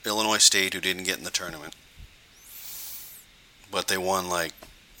beat Illinois State, who didn't get in the tournament. But they won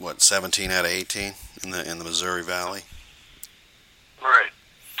 17 out of 18 in the Missouri Valley. Right.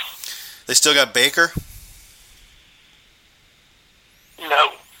 They still got Baker?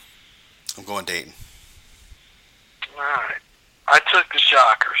 No. I'm going Dayton. All right. I took the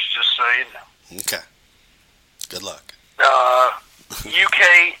Shockers, just so you know. Okay. Good luck.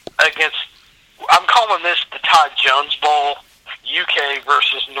 UK against, I'm calling this the Todd Jones Bowl. UK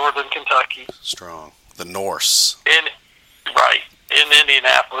versus Northern Kentucky. Strong. The Norse. In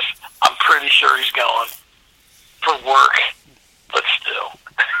Indianapolis. I'm pretty sure he's going for work, but still.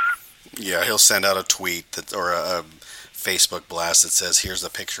 Yeah, he'll send out a tweet or a Facebook blast that says, "Here's a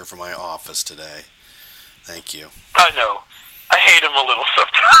picture from my office today. Thank you." I know. I hate him a little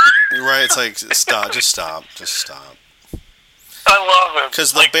sometimes. Right? It's like, stop, just stop. I love him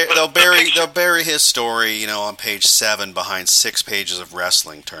Because they'll bury his story, on page 7 behind 6 pages of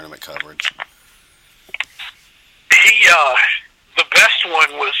wrestling tournament coverage. The best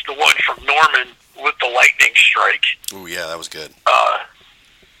one was the one from Norman with the lightning strike. Ooh, yeah, that was good.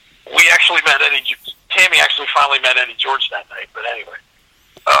 We actually met Tammy actually finally met Eddie George that night, but anyway.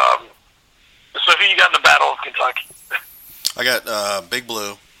 So who you got in the Battle of Kentucky? I got Big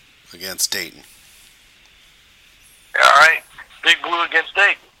Blue against Dayton. All right. Big Blue against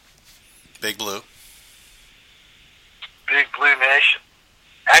Dayton. Big Blue. Big Blue Nation.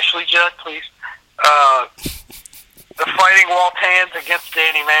 Ashley Judd, please. The Fighting Waltans against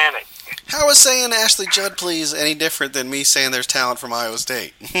Danny Manning. How is saying Ashley Judd, please, any different than me saying there's talent from Iowa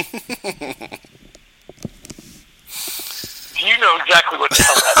State? You know exactly what the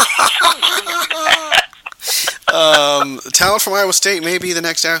hell that means. Talent from Iowa State may be the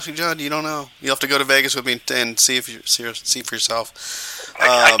next Ashley Judd. You don't know. You'll have to go to Vegas with me and see for yourself.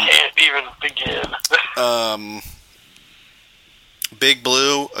 I can't even begin. Big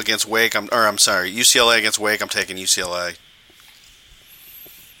Blue against Wake. I'm sorry, UCLA against Wake. I'm taking UCLA.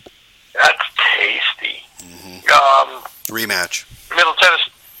 That's tasty. Mm-hmm. Rematch. Middle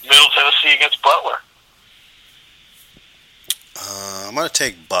Tennessee against Butler. I'm going to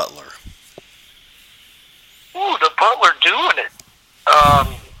take Butler. Ooh, the Butler doing it.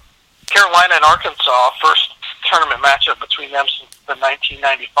 Carolina and Arkansas, first tournament matchup between them since the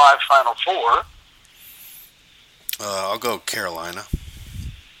 1995 Final Four. I'll go Carolina.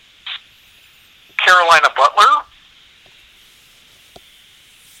 Carolina Butler.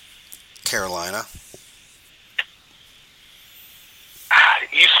 Carolina.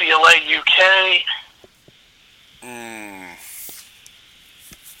 UCLA UK.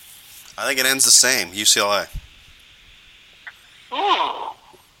 I think it ends the same. UCLA. Ooh.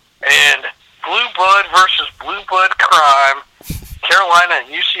 And Blue Blood versus Blue Blood Crime. Carolina and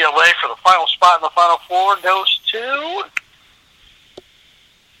UCLA for the final spot in the Final Four goes to...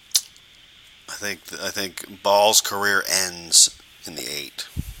 I think Ball's career ends in the 8.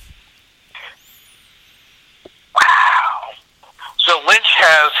 Wow. So Lynch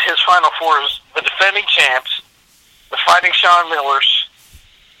has his Final Four as the defending champs, the Fighting Sean Millers,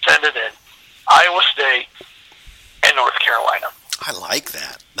 send it in, Iowa State, and North Carolina. I like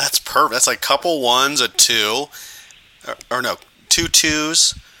that. That's perfect. That's like couple ones, a 2, or no, 2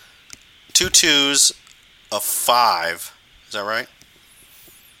 2s, 2 2s, a 5. Is that right?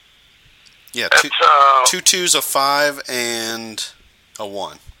 Yeah, 2 2s, a 5, and a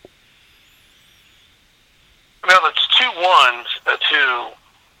 1. No, that's 2 1s, a 2,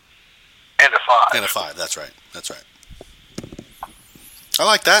 and a 5. And a 5. That's right. I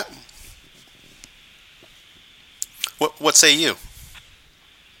like that. What say you?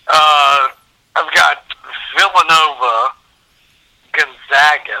 I've got Villanova,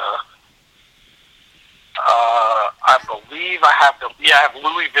 Gonzaga. I believe I have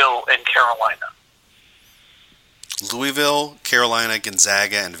Louisville and Carolina. Louisville, Carolina,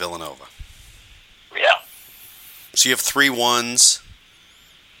 Gonzaga, and Villanova. Yeah. So you have 3 1s.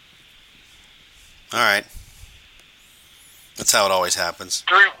 All right. That's how it always happens.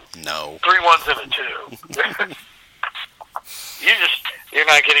 3 No. 3 1s and a 2. You're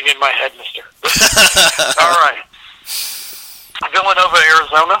not getting in my head, mister. All right. Villanova,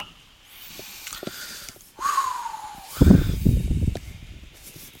 Arizona.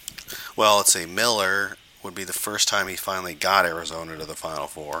 Well, let's see. Miller would be the first time he finally got Arizona to the Final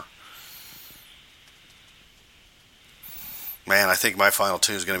Four. Man, I think my Final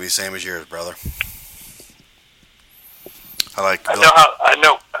 2 is going to be the same as yours, brother. I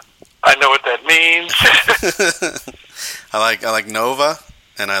know what that means. I like Nova,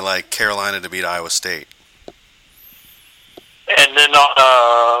 and I like Carolina to beat Iowa State. And then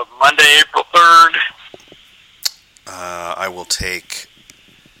on Monday, April 3rd, I will take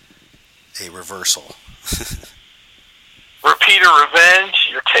a reversal. Repeater Revenge.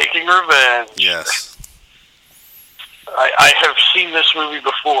 You're taking revenge. Yes. I have seen this movie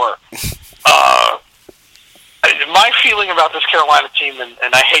before. My feeling about this Carolina team,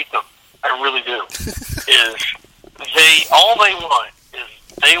 and I hate them, I really do, is all they want is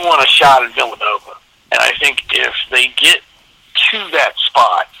they want a shot at Villanova. And I think if they get to that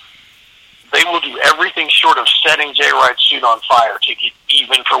spot, they will do everything short of setting Jay Wright's suit on fire to get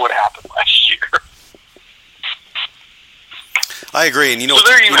even for what happened last year. I agree, and you know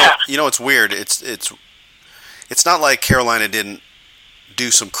what's weird? It's not like Carolina didn't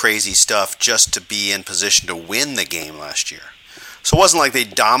do some crazy stuff just to be in position to win the game last year. So it wasn't like they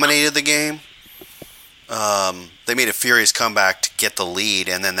dominated the game. They made a furious comeback to get the lead,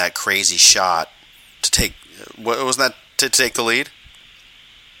 and then that crazy shot to take. What wasn't that to take the lead?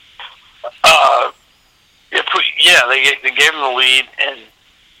 They gave them the lead, and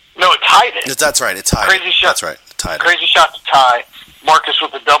no, it tied it. That's right, it tied. Crazy shot. That's right, it tied. Crazy shot to tie. Marcus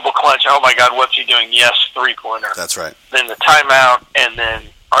with the double clutch. Oh my God, what's he doing? Yes, 3-pointer. That's right. Then the timeout, and then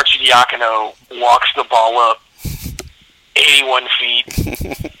Archie Diacono walks the ball up 81 feet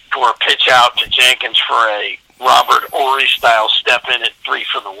for a pitch out to Jenkins for a Robert Horry style step in at 3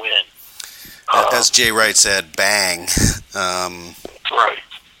 for the win. As Jay Wright said, bang. Right.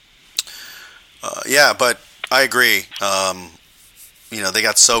 Yeah, but I agree. They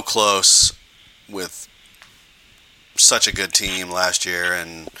got so close with such a good team last year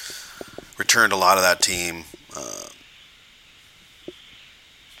and returned a lot of that team.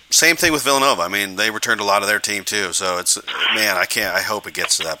 Same thing with Villanova. I mean, they returned a lot of their team too. So I hope it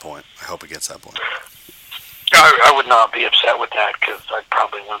gets to that point. I would not be upset with that because I'd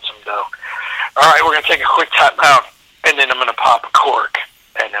probably win some dough. All right, we're going to take a quick timeout, and then I'm going to pop a cork,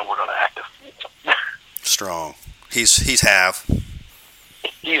 and then we're going to active. Strong. He's half.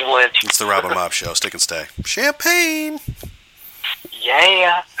 He's Lynch. It's the Robin Mob Show. Stick and stay. Champagne.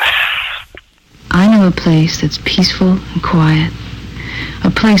 Yeah. I know a place that's peaceful and quiet.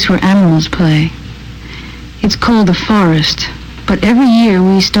 A place where animals play. It's called the forest, but every year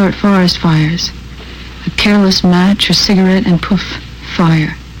we start forest fires. A careless match or cigarette and poof,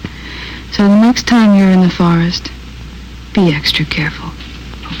 fire. So the next time you're in the forest, be extra careful,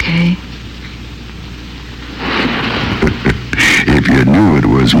 okay? If you knew it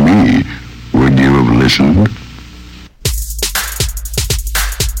was me, would you have listened?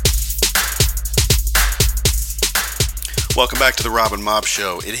 Welcome back to the Robin Mob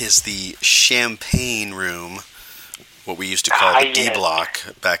Show. It is the Champagne Room, what we used to call the D Block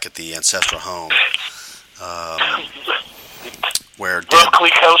back at the ancestral home. Where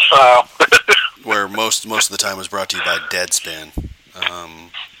where most of the time was brought to you by Deadspin,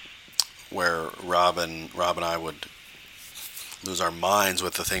 where Rob and I would lose our minds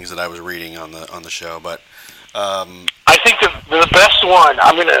with the things that I was reading on the show. But I think the best one,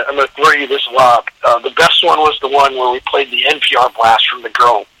 I'm gonna throw you this lob. The best one was the one where we played the NPR blast from the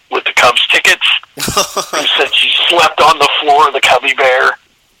girl with the Cubs tickets, who said she slept on the floor of the Cubby Bear,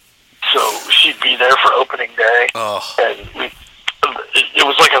 so she'd be there for opening day. Oh. And it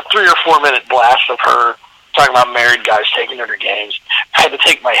was like a 3 or 4 minute blast of her talking about married guys taking her to games. I had to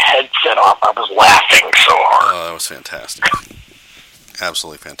take my headset off. I was laughing so hard. Oh, that was fantastic.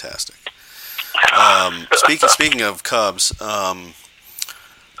 Absolutely fantastic. Speaking of Cubs,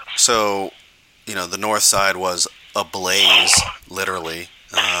 so the north side was ablaze, literally,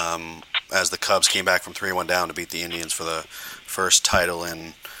 as the Cubs came back from 3-1 down to beat the Indians for the first title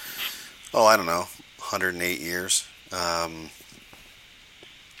in 108 years.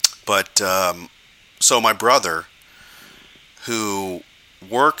 So my brother, who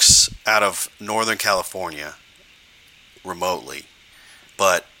works out of Northern California remotely,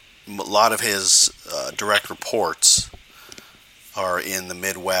 but a lot of his direct reports are in the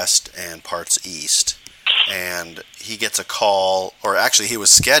Midwest and parts east. And he gets a call, or actually he was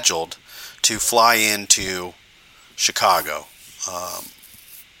scheduled to fly into Chicago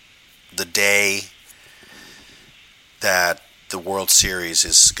the day that the World Series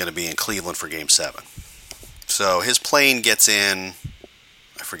is going to be in Cleveland for Game 7. So his plane gets in,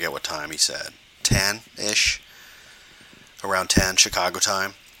 I forget what time he said, 10-ish, around 10 Chicago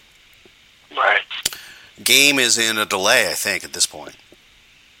time. Right. Game is in a delay, I think, at this point,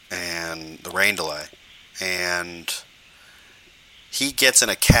 and the rain delay. And he gets in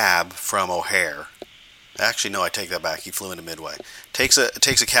a cab from O'Hare. Actually, no, I take that back. He flew into Midway. Takes a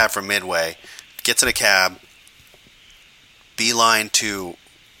cab from Midway, gets in a cab, beeline to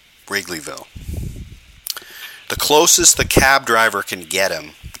Wrigleyville. The closest the cab driver can get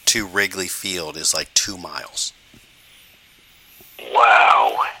him to Wrigley Field is like 2 miles.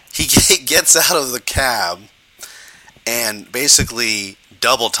 Wow. He gets out of the cab and basically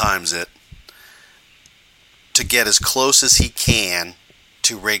double times it to get as close as he can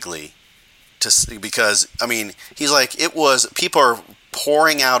to Wrigley. Because, he's like, people are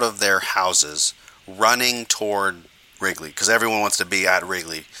pouring out of their houses, running toward Wrigley, because everyone wants to be at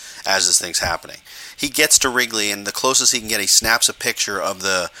Wrigley as this thing's happening. He gets to Wrigley, and the closest he can get, he snaps a picture of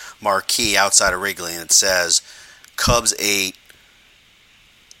the marquee outside of Wrigley, and it says, Cubs 8,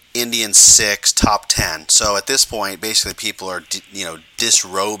 Indians 6, top 10. So at this point, basically people are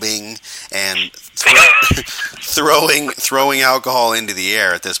disrobing and throwing alcohol into the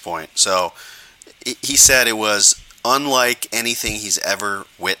air at this point. So he said it was unlike anything he's ever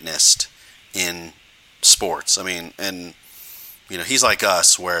witnessed in sports. I mean, and he's like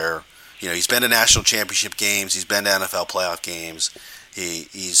us, where he's been to national championship games, he's been to NFL playoff games,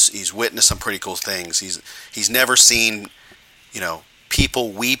 he's witnessed some pretty cool things. He's never seen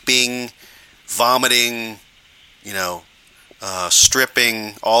people weeping, vomiting,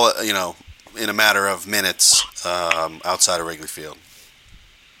 stripping, all in a matter of minutes outside of Wrigley Field.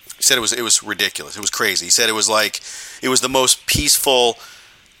 He said it was ridiculous. It was crazy. He said it was the most peaceful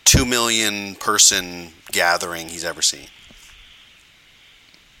 2 million person gathering he's ever seen.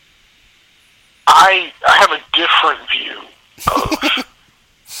 I have a different view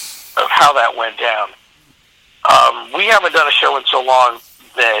of how that went down. We haven't done a show in so long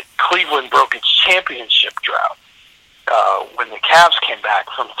that Cleveland broke its championship drought when the Cavs came back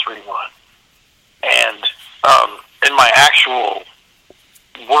from 3-1. And in my actual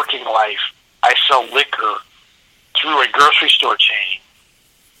working life, I sell liquor through a grocery store chain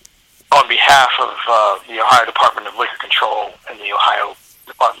on behalf of the Ohio Department of Liquor Control and the Ohio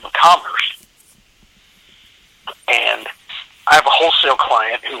Department of Commerce. And I have a wholesale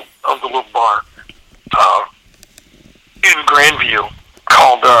client who owns a little bar in Grandview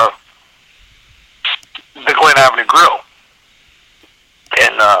called the Glen Avenue Grill.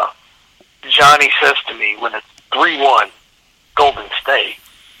 And Johnny says to me, when it's 3-1 Golden State,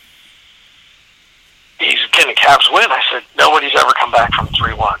 can the Cavs win? I said, nobody's ever come back from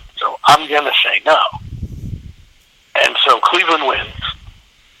 3-1, so I'm going to say no. And so Cleveland wins.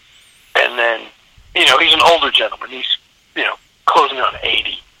 And then, he's an older gentleman. He's, closing on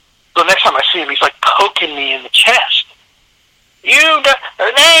 80. So next time I see him, he's like poking me in the chest. There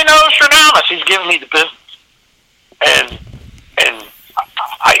ain't no Nostradamus. He's giving me the business. And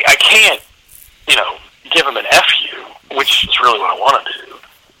I can't, give him an FU, which is really what I want to do.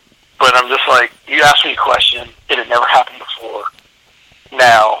 But I'm just like, you asked me a question. It had never happened before.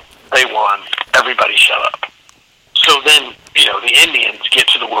 Now they won. Everybody shut up. So then, the Indians get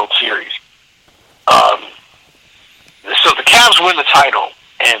to the World Series. So the Cavs win the title,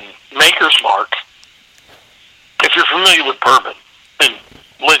 and Maker's Mark, if you're familiar with bourbon, and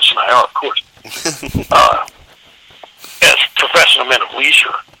Lynch and I are, of course, as professional men of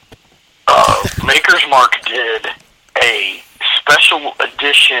leisure, Maker's Mark did a special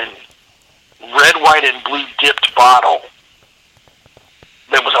edition red, white, and blue dipped bottle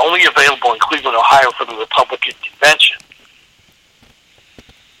that was only available in Cleveland, Ohio for the Republican Convention.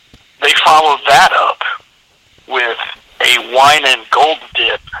 They followed that up with a wine and gold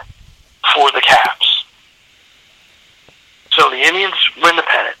dip for the Cavs. So the Indians win the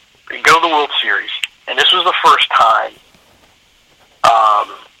pennant. They go to the World Series. And this was the first time,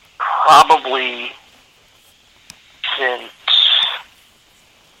 probably since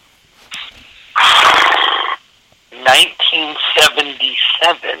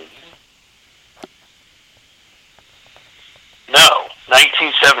 1977. No,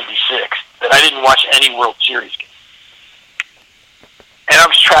 1976. That I didn't watch any World Series game. And I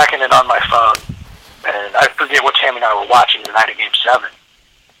was tracking it on my phone. And I forget what Tammy and I were watching the night of Game 7.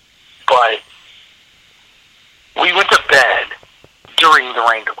 But we went to bed during the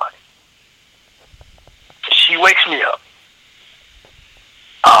rain delay. She wakes me up.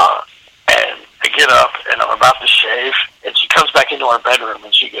 And I get up and I'm about to shave. And she comes back into our bedroom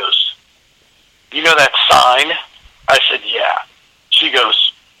and she goes, "You know that sign?" I said, "Yeah." She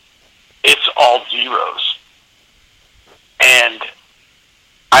goes, "It's all zeros." And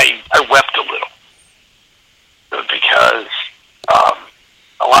I wept a little. Because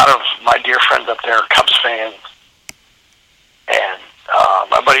a lot of my dear friends up there are Cubs fans. And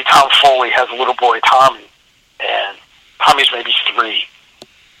my buddy Tom Foley has a little boy, Tommy. And Tommy's maybe 3.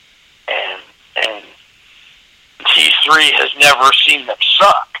 And T3 has never seen them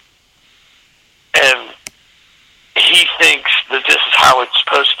suck. And he thinks that this is how it's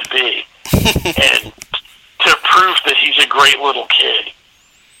supposed to be. And to prove that he's a great little kid,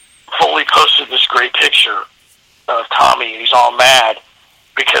 Foley posted this great picture of Tommy, and he's all mad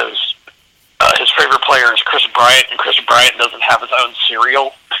because his favorite player is Chris Bryant, and Chris Bryant doesn't have his own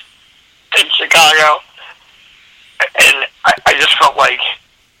cereal in Chicago. And I just felt like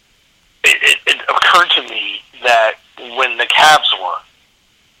it occurred to me that when the Cavs won,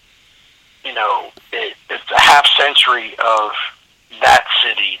 it's a half century of that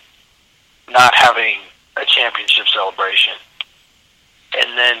city not having a championship celebration.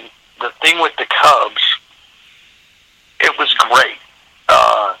 And then the thing with the Cubs, it was great.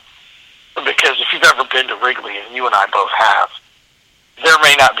 because if you've ever been to Wrigley, and you and I both have, there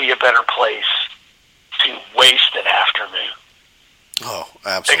may not be a better place to waste an afternoon. Oh,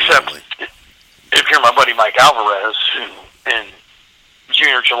 absolutely. Except if you're my buddy Mike Alvarez, who in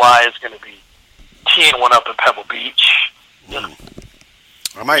June or July is going to be teeing one up at Pebble Beach.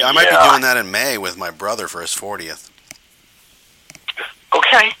 I might be doing that in May with my brother for his 40th.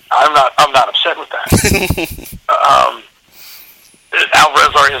 Okay, I'm not upset with that.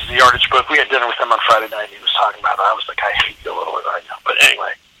 Alvarez already has the yardage book. We had dinner with him on Friday night. He was talking about it. I was like, I hate you a little bit right now. But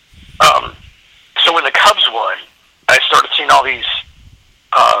anyway, so when the Cubs won, I started seeing all these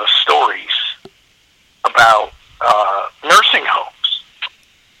stories about nursing homes,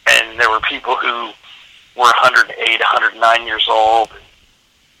 and there were people who were 108, 109 years old, and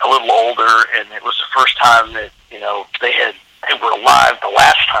a little older, and it was the first time that they were alive the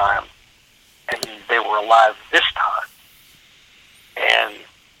last time, and they were alive this time. And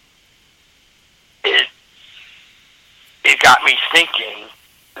it got me thinking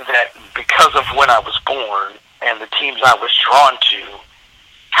that because of when I was born and the teams I was drawn to,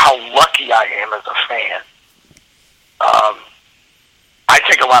 how lucky I am as a fan. I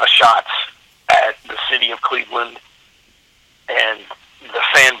take a lot of shots at the city of Cleveland and the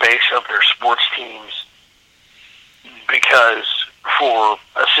fan base of their sports teams, because for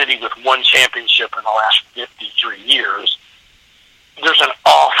a city with one championship in the last 53 years, there's an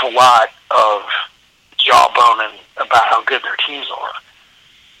awful lot of jawboning about how good their teams are.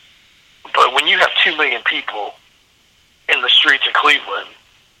 But when you have 2 million people in the streets of Cleveland,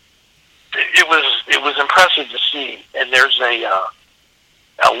 it was impressive to see. And there's a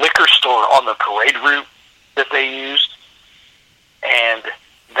liquor store on the parade route that they used, and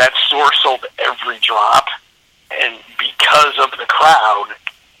that store sold every drop. And because of the crowd,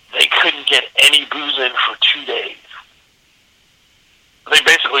 they couldn't get any booze in for 2 days. They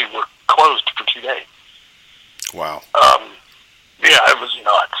basically were closed for 2 days. Wow. Yeah, it was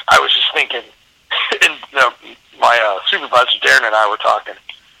nuts. I was just thinking, and my supervisor Darren and I were talking,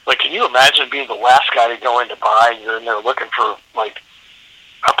 like, can you imagine being the last guy to go in to buy, and you're in there looking for, like,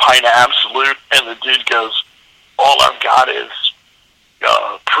 a pint of Absolute, and the dude goes, all I've got is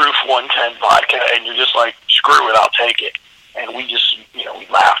Proof 110 vodka, and you're just like, screw it, I'll take it. And we just, we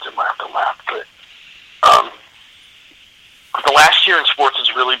laughed and laughed and laughed. But the last year in sports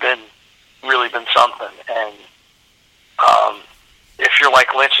has really been something. And if you're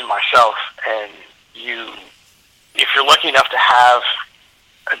like Lynch and myself, and if you're lucky enough to have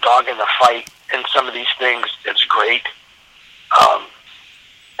a dog in the fight in some of these things, it's great.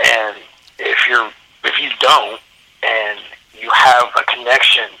 And if you don't, and you have a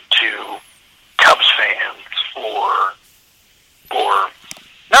connection to Cubs fans or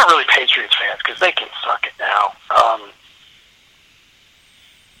not really Patriots fans, because they can suck it now.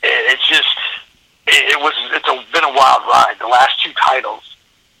 It's been a wild ride. The last 2 titles,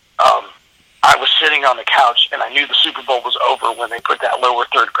 I was sitting on the couch and I knew the Super Bowl was over when they put that lower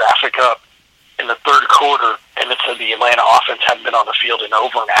third graphic up in the third quarter, and it said the Atlanta offense hadn't been on the field in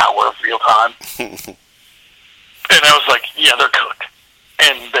over an hour of real time. And I was like, yeah, they're cooked.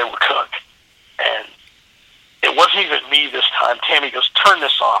 And they were cooked. And it wasn't even me this time. Tammy goes, turn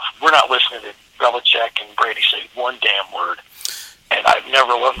this off. We're not listening to Belichick and Brady say one damn word. And I've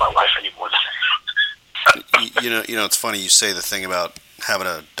never loved my wife any more than that. You know, it's funny you say the thing about having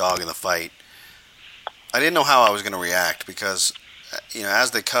a dog in the fight. I didn't know how I was going to react because,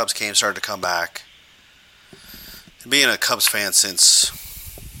 as the Cubs started to come back, being a Cubs fan since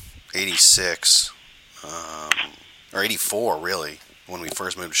 86, or 84, really, when we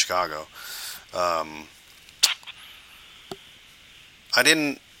first moved to Chicago. I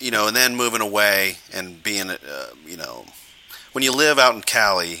didn't, and then moving away and being, when you live out in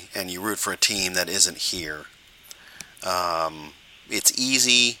Cali and you root for a team that isn't here, it's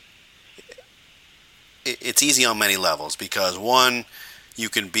easy. It's easy on many levels because, one, you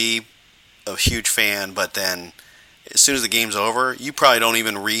can be a huge fan, but then as soon as the game's over, you probably don't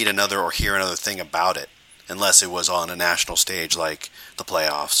even read another or hear another thing about it unless it was on a national stage like the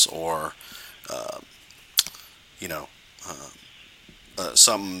playoffs or,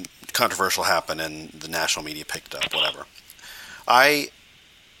 something controversial happened and the national media picked it up, whatever.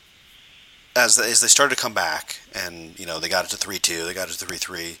 As they started to come back and, they got it to 3-2, they got it to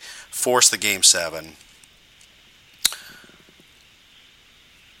 3-3, forced the Game 7,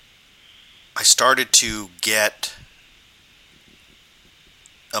 I started to get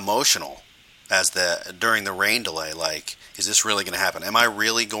emotional during the rain delay. Like, is this really going to happen? Am I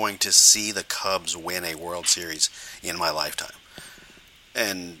really going to see the Cubs win a World Series in my lifetime?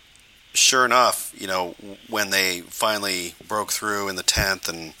 And sure enough, when they finally broke through in the 10th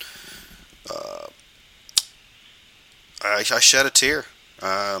and I shed a tear,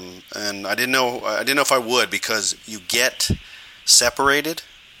 and I didn't know if I would, because you get separated.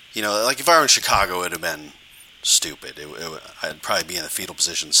 You know, like if I were in Chicago, it would have been stupid. I'd probably be in the fetal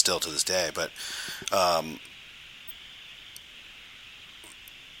position still to this day, but.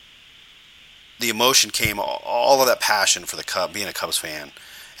 The emotion came, all of that passion for the Cubs, being a Cubs fan,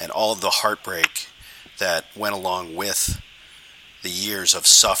 and all of the heartbreak that went along with the years of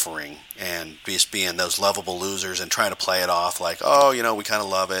suffering and just being those lovable losers and trying to play it off like, oh, you know, we kind of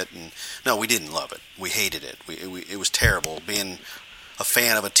love it. And no, we didn't love it. We hated it. It was terrible being a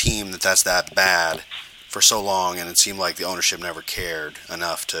fan of a team that's that bad for so long, and it seemed like the ownership never cared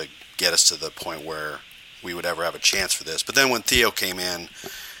enough to get us to the point where we would ever have a chance for this. But then when Theo came in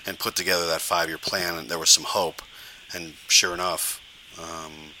and put together that 5-year plan, and there was some hope, and sure enough,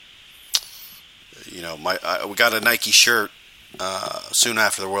 you know, we got a Nike shirt soon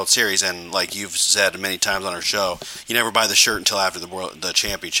after the World Series, and like you've said many times on our show, you never buy the shirt until after the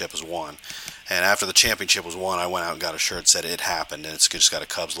championship is won. And after the championship was won, I went out and got a shirt that said "It happened," and it's just got a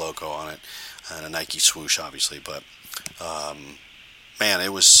Cubs logo on it and a Nike swoosh, obviously. But man,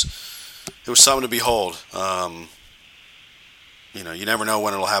 it was something to behold. You know, you never know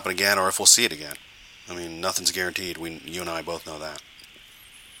when it'll happen again or if we'll see it again. I mean, nothing's guaranteed. You and I both know that.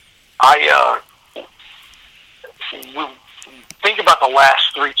 We think about the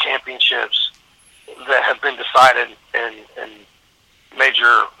last 3 championships that have been decided in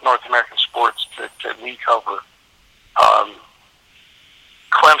major North American sports that we cover.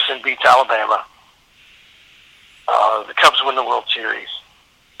 Clemson beats Alabama. The Cubs win the World Series.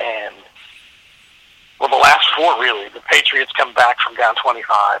 And well, the last 4, really. The Patriots come back from down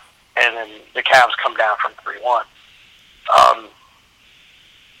 25, and then the Cavs come down from 3-1.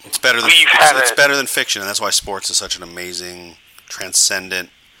 It's better than fiction, and that's why sports is such an amazing, transcendent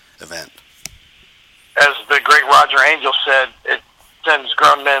event. As the great Roger Angel said, it sends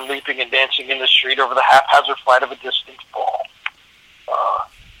grown men leaping and dancing in the street over the haphazard flight of a distant ball.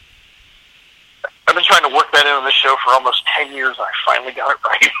 I've been trying to work that into the show for almost 10 years. I finally got it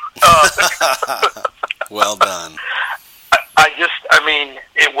right. Well done. I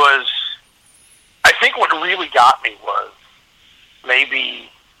think what really got me was maybe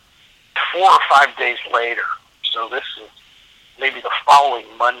 4 or 5 days later. So this is maybe the following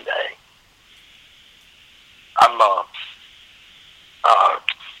Monday. I'm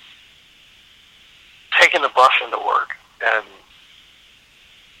taking the bus into work, and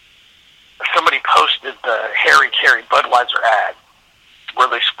somebody posted the Harry Carey Budweiser ad where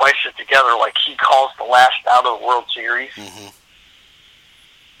they splice it together like he calls the last out of the World Series. Mm-hmm.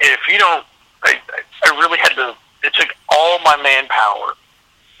 And if you don't, I really had to, it took all my manpower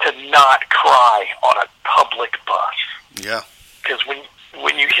to not cry on a public bus. Yeah. Because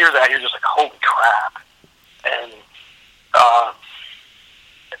when you hear that, you're just like, holy crap. And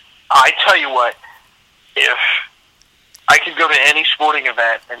I tell you what, if I could go to any sporting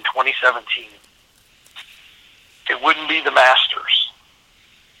event in 2017, it wouldn't be the Masters.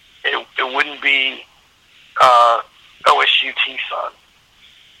 It wouldn't be OSU Tucson.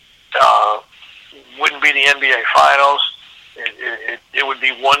 Wouldn't be the NBA Finals. It would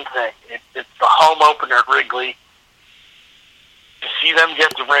be one thing. It's the home opener at Wrigley. To see them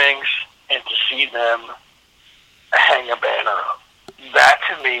get the rings and to see them hang a banner up. That,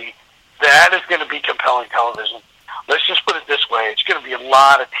 to me, that is going to be compelling television. Let's just put it this way. It's going to be a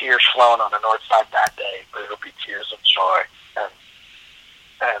lot of tears flowing on the north side that day, but it'll be tears of joy.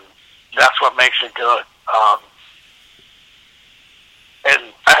 And that's what makes it good.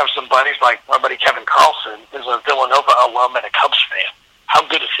 And I have some buddies, like my buddy Kevin Carlson is a Villanova alum and a Cubs fan. How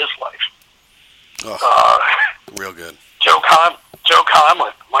good is his life? Real good. Joe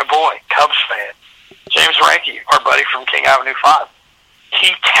Conlon, my boy, Cubs fan. James Ranke, our buddy from King Avenue 5.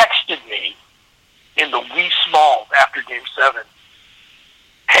 He texted me in the wee small after Game 7.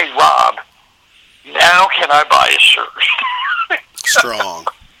 Hey, Rob, now can I buy a shirt?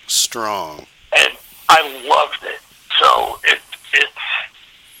 Strong. And I loved it. So it's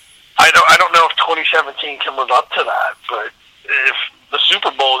I don't know if 2017 can live up to that, but if the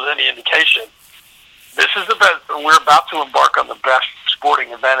Super Bowl is any indication, this is the best. We're about to embark on the best sporting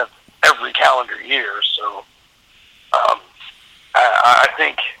event of every calendar year. So I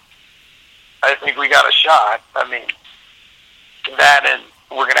think we got a shot. I mean, that, and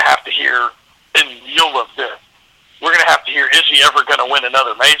we're going to have to hear, and you'll love this, we're going to have to hear, is he ever going to win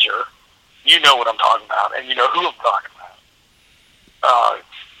another major? You know what I'm talking about, and you know who I'm talking about.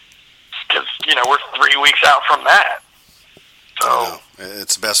 Because, we're 3 weeks out from that. So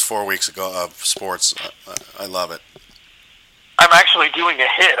it's the best 4 weeks ago of sports. I love it. I'm actually doing a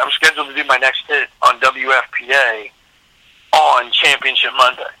hit. I'm scheduled to do my next hit on WFPA on Championship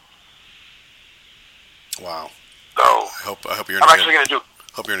Monday. Wow. So I hope you're. I'm actually going to do.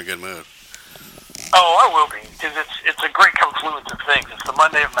 Hope you're in a good mood. Oh, I will be, because it's a great confluence of things. It's the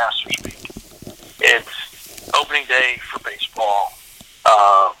Monday of Masters Week. It's opening day for baseball,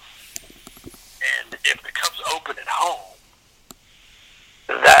 and if the Cubs open at home,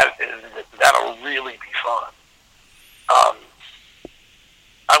 that'll really be fun.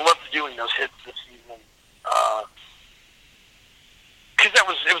 I loved doing those hits this season because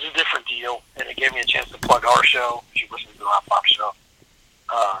it was a different deal, and it gave me a chance to plug our show. If you listen to the Hot Pop show,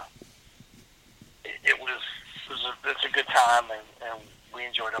 it's a good time, and we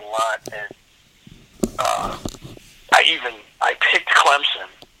enjoyed it a lot. And I picked Clemson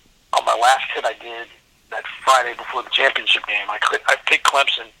on my last hit I did that Friday before the championship game. I picked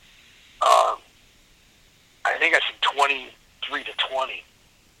Clemson. I think I said 23-20.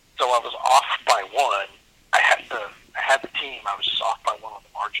 So I was off by one. I had the team. I was just off by one on the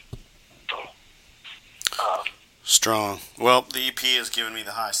margin. So strong. Well, the EP has given me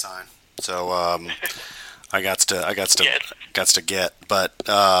the high sign. So I got to get. But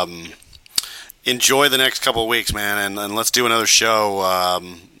enjoy the next couple of weeks, man, and let's do another show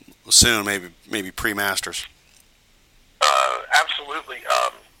soon. Maybe pre-Masters. Absolutely.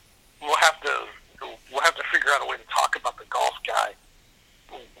 We'll have to figure out a way to talk about the golf guy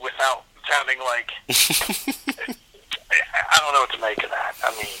without sounding like I don't know what to make of that.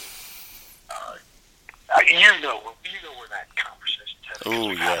 I mean, you know where that conversation's headed.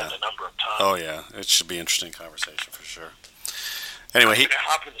 Oh yeah, had it a number of times. Oh yeah, it should be an interesting conversation for sure. Anyway, I'm gonna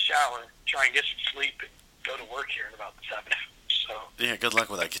hop in the shower, try and get some sleep, and go to work here in about 7 hours. So yeah, good luck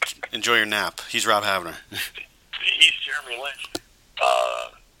with that. Enjoy your nap. He's Rob Havner. He's Jeremy Lynch.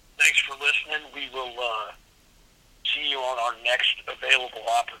 Thanks for listening. We will see you on our next available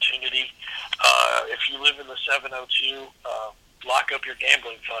opportunity. If you live in the 702, lock up your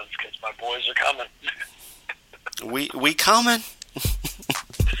gambling funds because my boys are coming. We coming?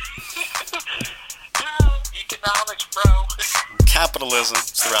 Economics, bro. Capitalism.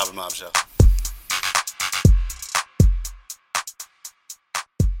 It's the Robin Mob Show.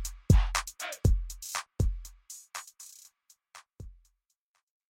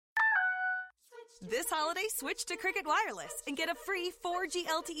 This holiday, switch to Cricket Wireless and get a free 4G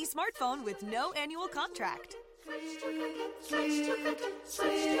LTE smartphone with no annual contract. Switch to Cricket, switch to Cricket,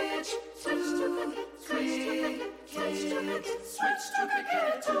 switch to Cricket, switch to Cricket, switch to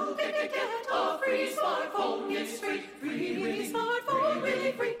Cricket, to get a free smartphone is free, free smartphone,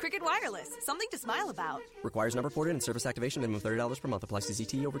 really free. Cricket Wireless, something to smile about. Requires number ported and service activation, minimum $30 per month. Applies to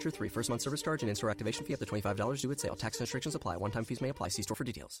ZTE Overture 3. First month service charge and in-store activation fee up to $25 due at sale. Tax and restrictions apply. One-time fees may apply. See store for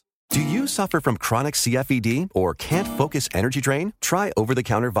details. Do you suffer from chronic CFED or can't focus energy drain? Try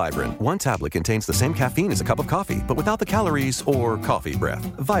over-the-counter Vibrant. One tablet contains the same caffeine as a cup of coffee, but without the calories or coffee breath.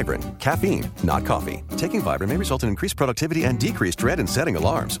 Vibrant. Caffeine, not coffee. Taking Vibrant may result in increased productivity and decreased dread in setting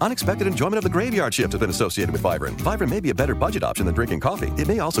alarms. Unexpected enjoyment of the graveyard shift has been associated with Vibrant. Vibrant may be a better budget option than drinking coffee. It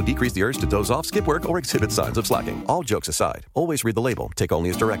may also decrease the urge to doze off, skip work, or exhibit signs of slacking. All jokes aside, always read the label, take only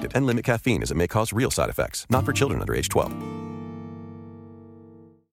as directed, and limit caffeine as it may cause real side effects. Not for children under age 12.